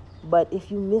 But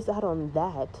if you miss out on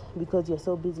that because you're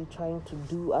so busy trying to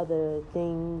do other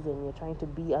things, and you're trying to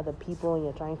be other people, and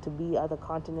you're trying to be other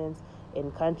continents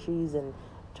and countries, and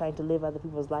trying to live other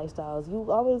people's lifestyles,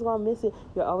 you're always going to miss it.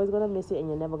 You're always going to miss it, and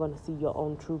you're never going to see your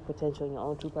own true potential and your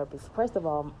own true purpose. First of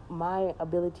all, my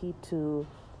ability to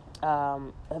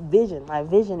my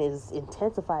vision is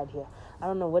intensified here. I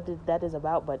don't know what that is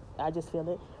about, but I just feel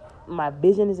it. My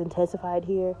vision is intensified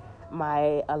here.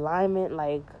 My alignment,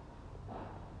 like,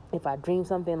 if I dream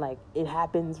something, like, it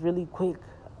happens really quick.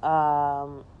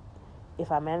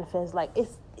 If I manifest, like,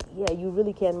 you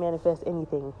really can manifest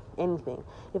anything.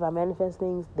 If I manifest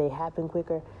things, they happen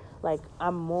quicker. Like,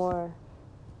 I'm more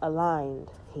aligned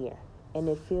here, and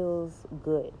it feels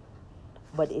good.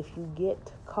 But if you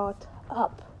get caught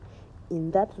up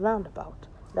in that roundabout,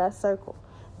 that circle,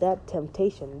 that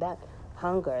temptation, that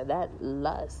hunger, that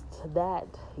lust,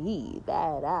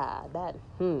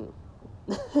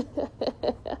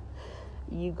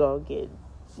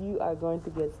 you are going to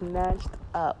get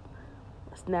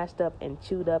snatched up and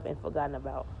chewed up and forgotten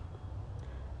about.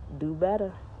 Do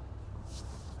better.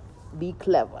 Be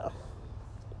clever.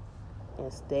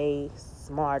 And stay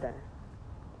smarter.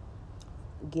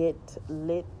 Get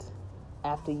lit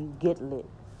after you get lit.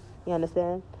 You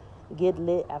understand? Get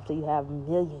lit after you have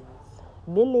millions.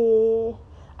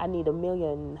 I need a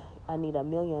million in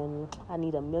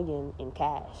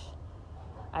cash.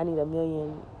 I need $1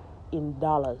 million in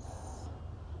dollars.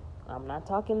 I'm not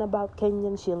talking about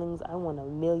Kenyan shillings. I want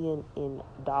 $1 million in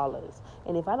dollars.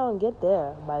 And if I don't get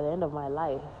there by the end of my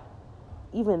life,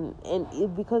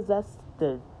 because that's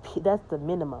the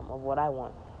minimum of what I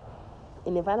want.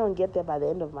 And if I don't get there by the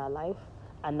end of my life,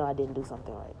 I know I didn't do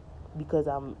something right, because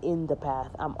I'm in the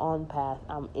path. I'm on path.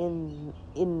 I'm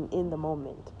in the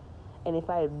moment. And if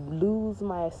I lose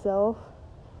myself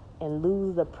and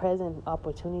lose the present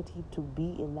opportunity to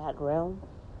be in that realm,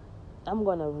 I'm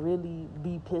going to really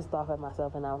be pissed off at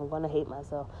myself, and I'm going to hate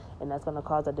myself, and that's going to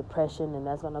cause a depression, and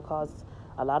that's going to cause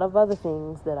a lot of other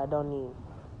things that I don't need.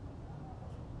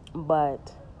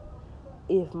 But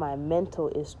if my mental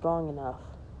is strong enough,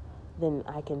 then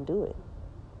I can do it.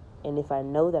 And if I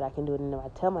know that I can do it, and if I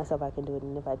tell myself I can do it,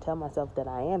 and if I tell myself that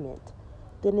I am it,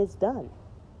 then it's done.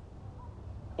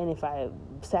 And if I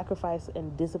sacrifice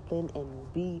and discipline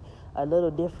and be a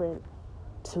little different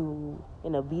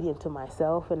and obedient to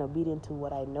myself and obedient to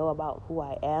what I know about who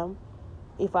I am,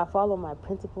 if I follow my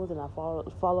principles and I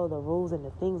follow the rules and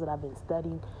the things that I've been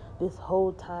studying this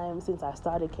whole time since I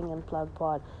started Kenyan Plug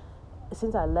Pod,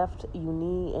 since I left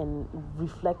uni and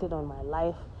reflected on my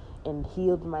life and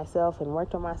healed myself and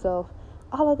worked on myself,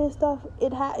 all of this stuff,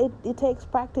 it takes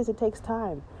practice, it takes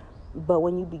time. But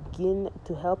when you begin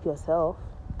to help yourself,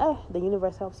 the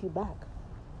universe helps you back.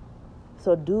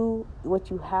 So do what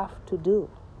you have to do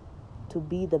to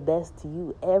be the best to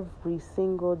you every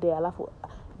single day. Alafu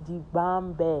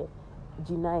jibambe,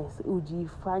 nice,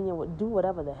 ujifanye, do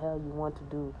whatever the hell you want to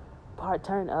do.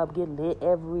 Turn up, get lit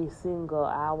every single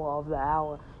hour of the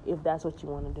hour if that's what you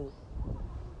want to do.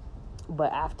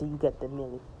 But after you get the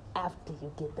milli.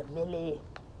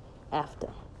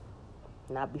 After.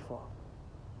 Not before.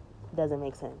 Doesn't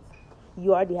make sense.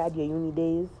 You already had your uni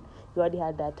days. You already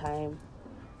had that time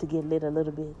to get lit a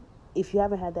little bit. If you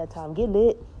haven't had that time, get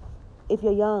lit. If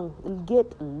you're young,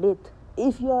 get lit.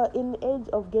 If you're in the age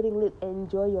of getting lit,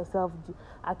 enjoy yourself.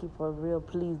 Aki, for real,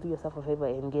 please do yourself a favor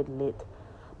and get lit.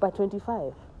 By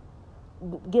 25,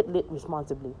 get lit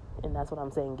responsibly. And that's what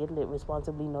I'm saying. Get lit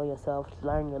responsibly. Know yourself.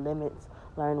 Learn your limits.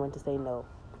 Learn when to say no.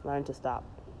 Learn to stop.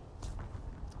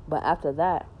 But after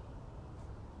that,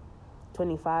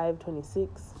 25,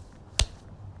 26,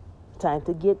 time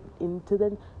to get into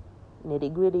the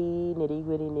nitty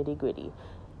gritty.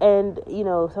 And,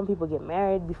 some people get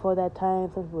married before that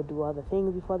time. Some people do other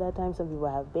things before that time. Some people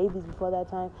have babies before that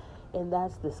time. And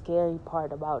that's the scary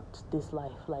part about this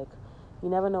life. Like, you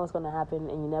never know what's going to happen,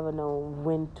 and you never know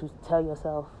when to tell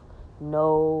yourself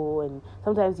no. And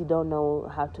sometimes you don't know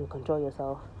how to control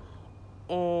yourself.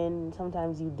 And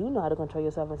sometimes you do know how to control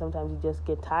yourself, and sometimes you just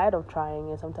get tired of trying,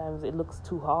 and sometimes it looks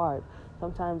too hard.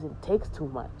 Sometimes it takes too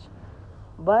much.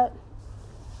 But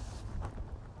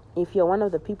if you're one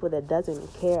of the people that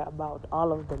doesn't care about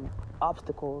all of the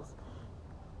obstacles,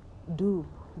 do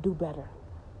better.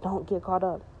 Don't get caught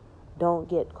up. Don't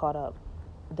get caught up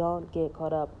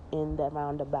in that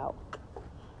roundabout.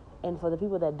 And for the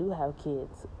people that do have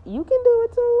kids, you can do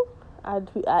it too.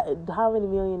 How many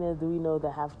millionaires do we know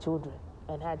that have children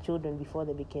and had children before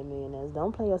they became millionaires?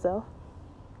 Don't play yourself.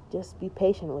 Just be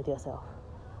patient with yourself.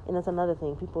 And that's another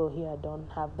thing. People here don't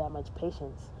have that much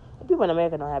patience. People in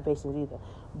America don't have patience either.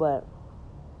 But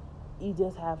you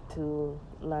just have to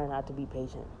learn how to be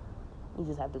patient.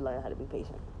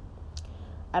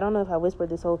 I don't know if I whispered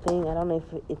this whole thing. I don't know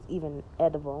if it's even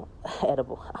audible.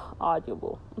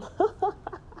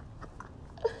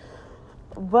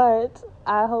 But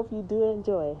I hope you do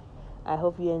enjoy. I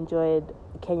hope you enjoyed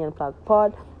Kenyan Plug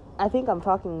Pod. I think I'm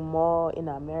talking more in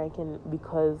American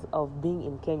because of being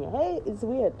in Kenya. Hey, it's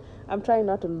weird. I'm trying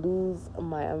not to lose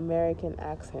my American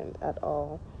accent at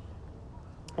all.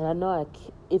 And I know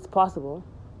it's possible.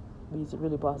 It's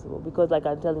really possible. Because like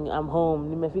I'm telling you, I'm home.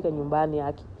 Nimefika nyumbani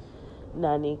aki.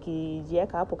 Na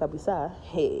nikijieka hapo kabisa,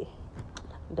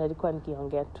 nilikuwa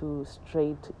nikiongea tu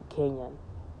straight Kenyan.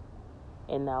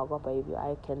 And now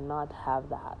I cannot have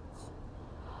that.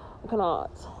 I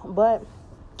cannot. But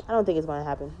I don't think it's going to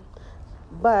happen.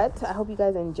 But I hope you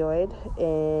guys enjoyed,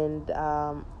 and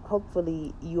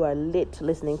hopefully you are lit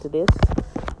listening to this,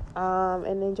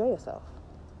 and enjoy yourself.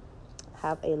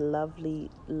 Have a lovely,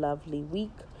 lovely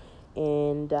week,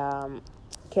 and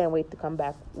can't wait to come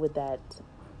back with that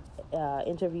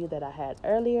interview that I had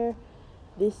earlier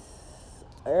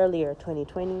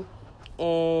 2020,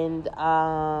 and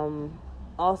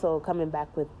also coming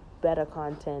back with better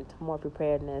content, more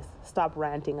preparedness, stop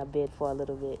ranting a bit for a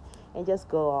little bit, and just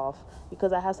go off,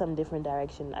 because I have some different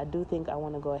direction. I do think I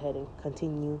want to go ahead and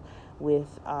continue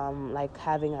with like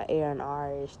having an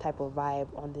A&R-ish type of vibe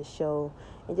on this show,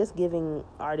 and just giving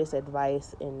artists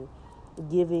advice and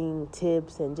giving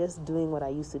tips and just doing what I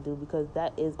used to do, because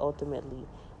that is ultimately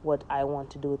what I want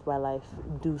to do with my life,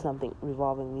 do something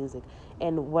revolving music.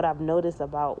 And what I've noticed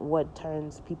about what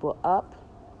turns people up,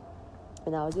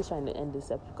 and I was just trying to end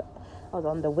this up. I was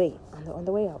on the way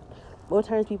out. What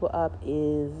turns people up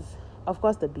is, of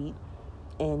course, the beat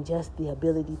and just the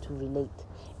ability to relate.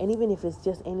 And even if it's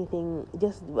just anything,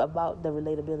 just about the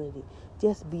relatability,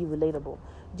 just be relatable.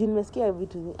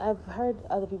 I've heard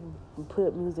other people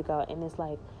put music out, and it's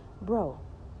like, bro,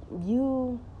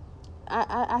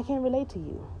 I can't relate to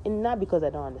you. And not because I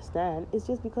don't understand, it's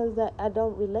just because that I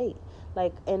don't relate.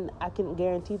 Like, and I can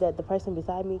guarantee that the person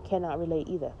beside me cannot relate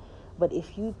either. But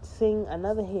if you sing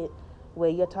another hit where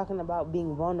you're talking about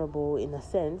being vulnerable in a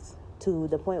sense to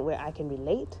the point where I can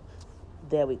relate,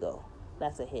 there we go.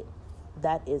 That's a hit.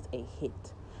 That is a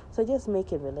hit. So just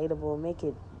make it relatable, make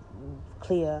it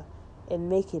clear, and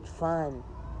make it fun.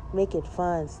 Make it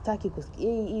fun.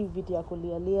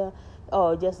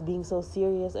 Or just being so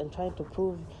serious and trying to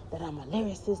prove that I'm a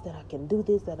lyricist, that I can do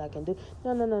this, that I can do.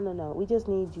 No. We just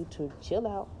need you to chill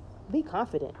out. Be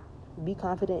confident. Be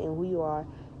confident in who you are,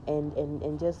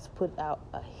 and just put out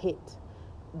a hit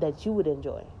that you would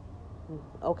enjoy.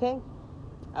 Okay?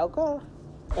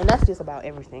 And that's just about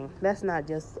everything. That's not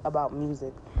just about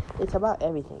music. It's about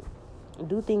everything.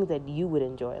 Do things that you would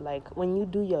enjoy. Like when you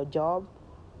do your job,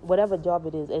 whatever job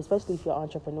it is, especially if you're an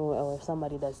entrepreneur or if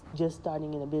somebody that's just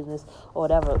starting in a business or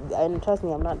whatever. And trust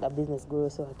me, I'm not a business guru,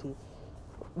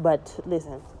 but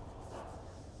listen,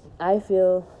 I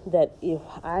feel that if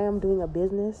I am doing a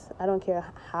business, I don't care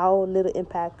how little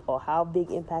impact or how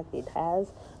big impact it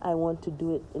has, I want to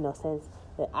do it in a sense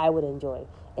that I would enjoy.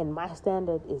 And my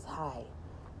standard is high.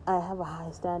 I have a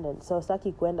high standard. So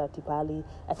saki kwenda tipali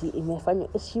ati imefanya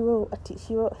shiro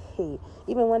hey.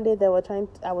 Even one day I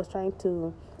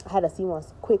had a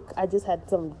CMOS quick. I just had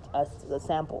a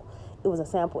sample. It was a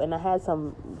sample, and I had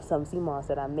some CMOS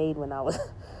that I made when I was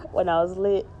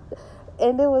lit,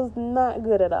 and it was not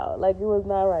good at all. Like, it was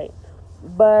not right.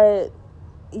 But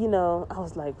I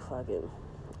was like, fuck it.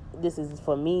 This is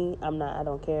for me. I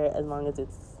don't care as long as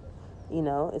it's,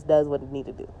 it does what it need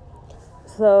to do.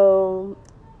 So,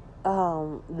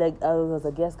 there was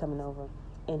a guest coming over,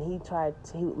 and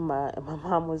my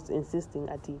mom was insisting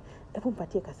ati hebu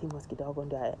mpatie kasimos kidogo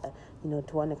ndio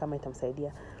tuone kama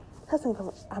itamsaidia. Sasa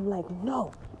I'm like,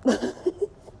 no.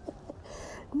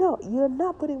 No, you're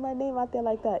not putting my name out there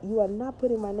like that. You are not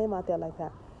putting my name out there like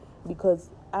that, because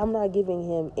I'm not giving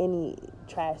him any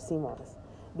trash CMOS,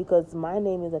 because my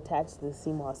name is attached to the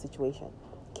CMOS situation.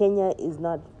 Kenya is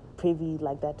not privy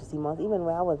like that to CMOS. Even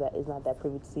where I was at is not that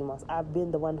privy to CMOS. I've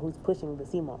been the one who's pushing the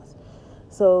CMOS.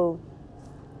 So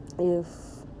if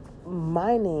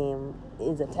my name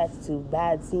is attached to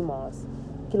bad CMOS,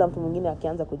 kila mtu mwingine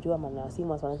akianza kujua maana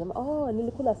CMOS wanasema, "Oh,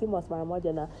 nilikula CMOS mara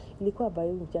moja na ilikuwa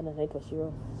bayo mchana naitwa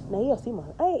Shiro." Na hiyo CMOS,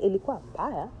 ilikuwa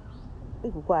mbaya.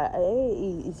 Ilikuwa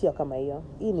sio kama hiyo.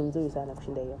 Hii ni mzuri sana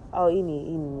kushinda hiyo. Au hii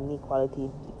ni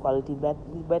quality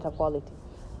better quality.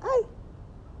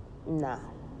 Nah.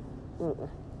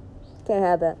 Can't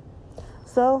have that.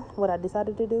 So what I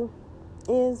decided to do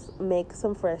is make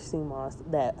some fresh CMOS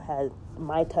that has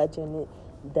my touch in it,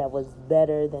 that was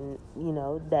better than,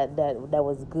 that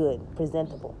was good,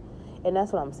 presentable. And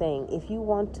that's what I'm saying. If you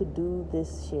want to do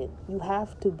this shit, you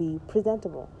have to be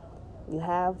presentable. You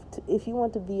have to, if you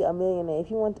want to be a millionaire,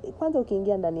 kwanza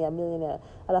ukiingia ndani ya millionaire,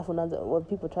 alafu when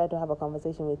people try to have a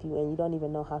conversation with you and you don't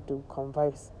even know how to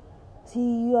converse,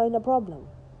 see, you are in a problem.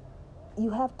 You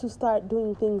have to start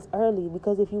doing things early,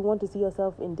 because if you want to see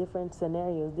yourself in different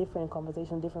scenarios, different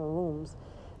conversations, different rooms,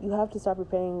 you have to start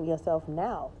preparing yourself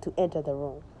now to enter the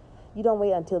room. You don't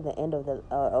wait until the end of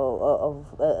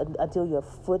until your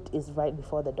foot is right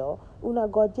before the door.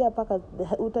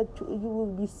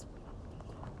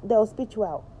 They'll spit you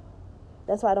out.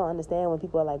 That's why I don't understand when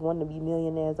people are like, want to be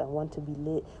millionaires and want to be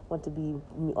lit, want to be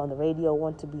on the radio,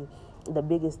 want to be the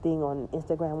biggest thing on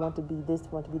Instagram, want to be this,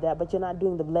 want to be that, but you're not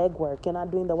doing the legwork. You're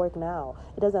not doing the work now.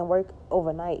 It doesn't work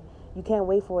overnight. You can't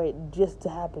wait for it just to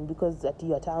happen because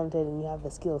you're talented and you have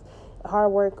the skills.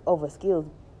 Hard work over skills.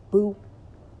 Boo.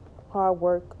 Hard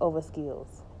work over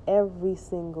skills. Every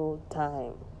single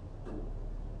time.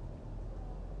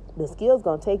 The skills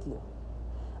going to take you,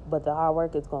 but the hard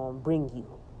work is going to bring you.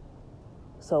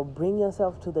 So bring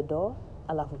yourself to the door,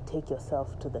 allow to take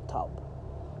yourself to the top.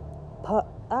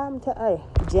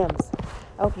 Gems.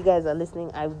 I hope you guys are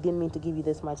listening. I didn't mean to give you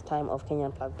this much time of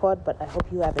Kenyan Plug Pod, but I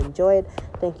hope you have enjoyed.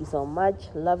 Thank you so much.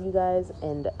 Love you guys,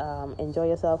 and enjoy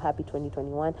yourself. Happy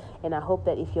 2021. And I hope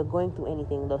that if you're going through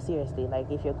anything, though, seriously,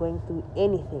 like if you're going through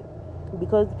anything,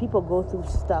 because people go through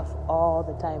stuff all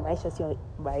the time.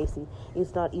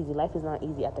 It's not easy. Life is not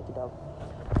easy at Takidog.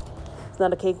 It's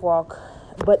not a cakewalk.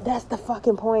 But that's the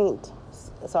fucking point.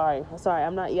 Sorry,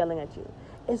 I'm not yelling at you.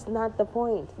 It's not the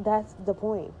point. That's the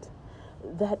point.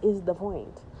 That is the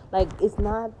point. Like, it's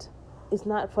not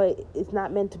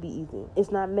meant to be easy.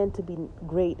 It's not meant to be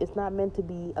great. It's not meant to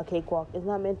be a cakewalk. It's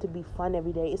not meant to be fun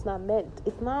every day. It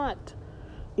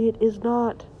is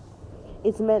not.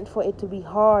 It's meant for it to be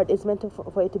hard. It's meant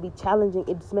for it to be challenging.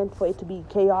 It's meant for it to be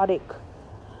chaotic.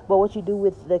 But what you do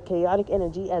with the chaotic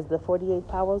energy, as the 48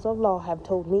 powers of law have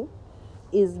told me,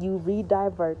 is you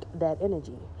re-divert that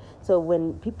energy. So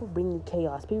when people bring you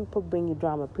chaos, people bring you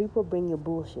drama, people bring you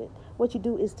bullshit, what you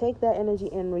do is take that energy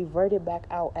and revert it back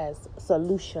out as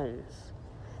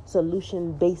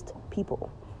solution-based people.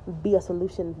 Be a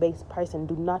solution-based person.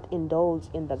 Do not indulge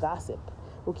in the gossip.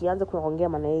 Ukianza kuongea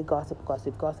maneno gossip.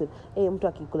 Mtu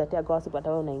akikuletea gossip hata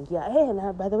wewe unaingia,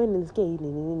 na by the way nilisikia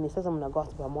nini sasa mna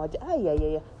gossip pamoja.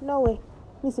 No way.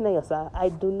 Mimi sina hiyo saa. I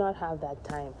do not have that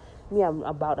time. Me, I'm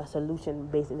about a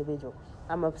solution-based individual.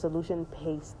 I'm a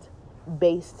solution-based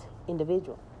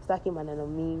individual. Staki maneno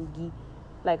mingi.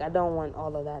 Like, I don't want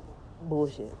all of that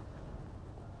bullshit.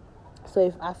 So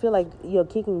if I feel like you're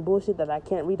kicking bullshit that I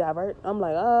can't redivert, I'm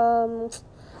like, I'm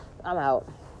out.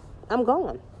 I'm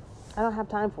gone. I don't have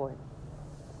time for it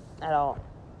at all.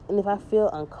 And if I feel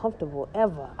uncomfortable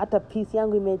ever, hata peace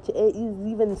yangu is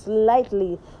even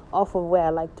slightly off of where I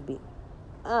like to be,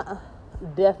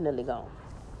 definitely gone.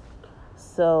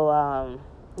 So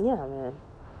yeah, man.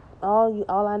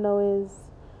 All I know is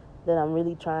that I'm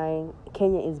really trying.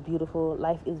 Kenya is beautiful.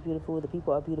 Life is beautiful. The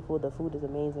people are beautiful. The food is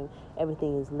amazing.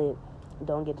 Everything is lit.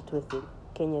 Don't get it twisted.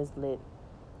 Kenya is lit.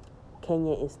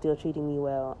 Kenya is still treating me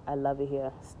well. I love it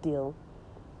here still.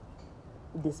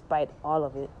 Despite all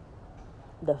of it.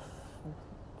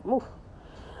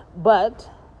 But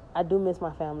I do miss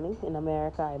my family in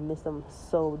America. I miss them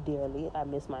so dearly. I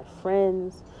miss my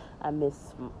friends. I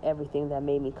miss everything that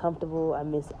made me comfortable. I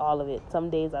miss all of it. Some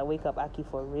days I wake up, Aki,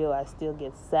 for real. I still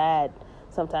get sad.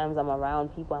 Sometimes I'm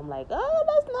around people. I'm like, oh,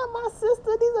 that's not my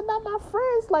sister. These are not my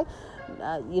friends. Like,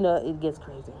 it gets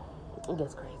crazy.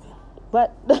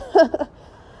 But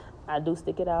I do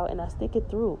stick it out, and I stick it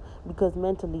through because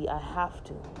mentally I have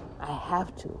to.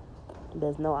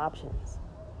 There's no options.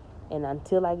 And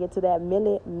until I get to that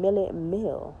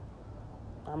mill,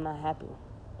 I'm not happy.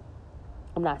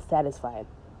 I'm not satisfied,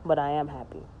 but I am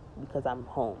happy because I'm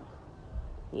home.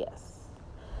 Yes.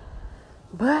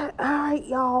 But, all right,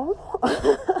 y'all.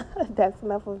 That's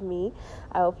enough of me.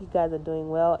 I hope you guys are doing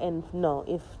well. And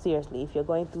if you're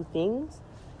going through things,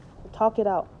 talk it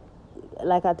out.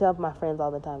 Like I tell my friends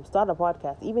all the time, start a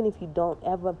podcast. Even if you don't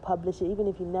ever publish it, even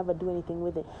if you never do anything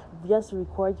with it, just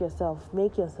record yourself.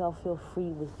 Make yourself feel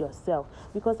free with yourself.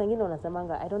 Because I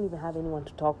don't even have anyone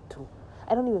to talk to.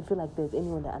 I don't even feel like there's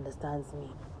anyone that understands me.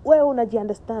 Well,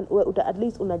 understand. At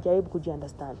least unajaribu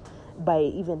kujiunderstand by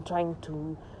even trying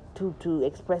to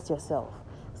express yourself.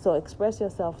 So express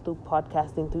yourself through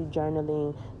podcasting, through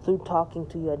journaling, through talking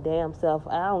to your damn self.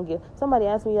 Somebody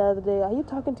asked me the other day, are you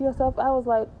talking to yourself? I was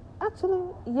like, actually,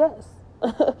 yes.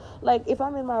 Like, if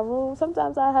I'm in my room,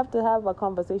 sometimes I have to have a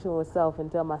conversation with self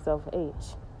and tell myself, hey,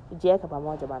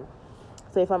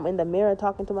 so if I'm in the mirror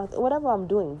talking to myself, whatever I'm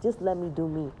doing, just let me do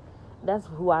me. That's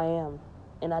who I am.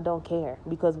 And I don't care,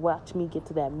 because watch me get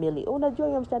to that milli. Unajua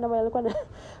huyo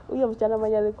msichana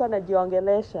mwenye alikuwa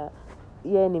anajiongelesha,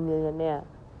 yeye ni millionaire.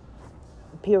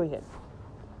 Period.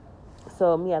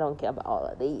 So me, I don't care about all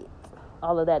of that.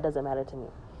 All of that doesn't matter to me.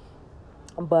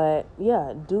 But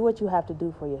yeah, do what you have to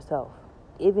do for yourself.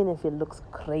 Even if it looks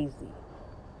crazy.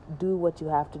 Do what you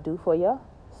have to do for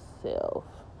yourself.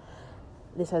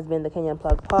 This has been the Kenyan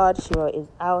Plug Pod. Shiro is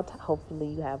out. Hopefully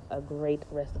you have a great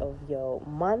rest of your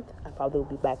month. I probably will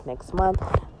be back next month,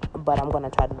 but I'm going to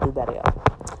try to do better, y'all.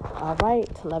 All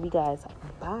right. Love you guys.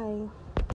 Bye.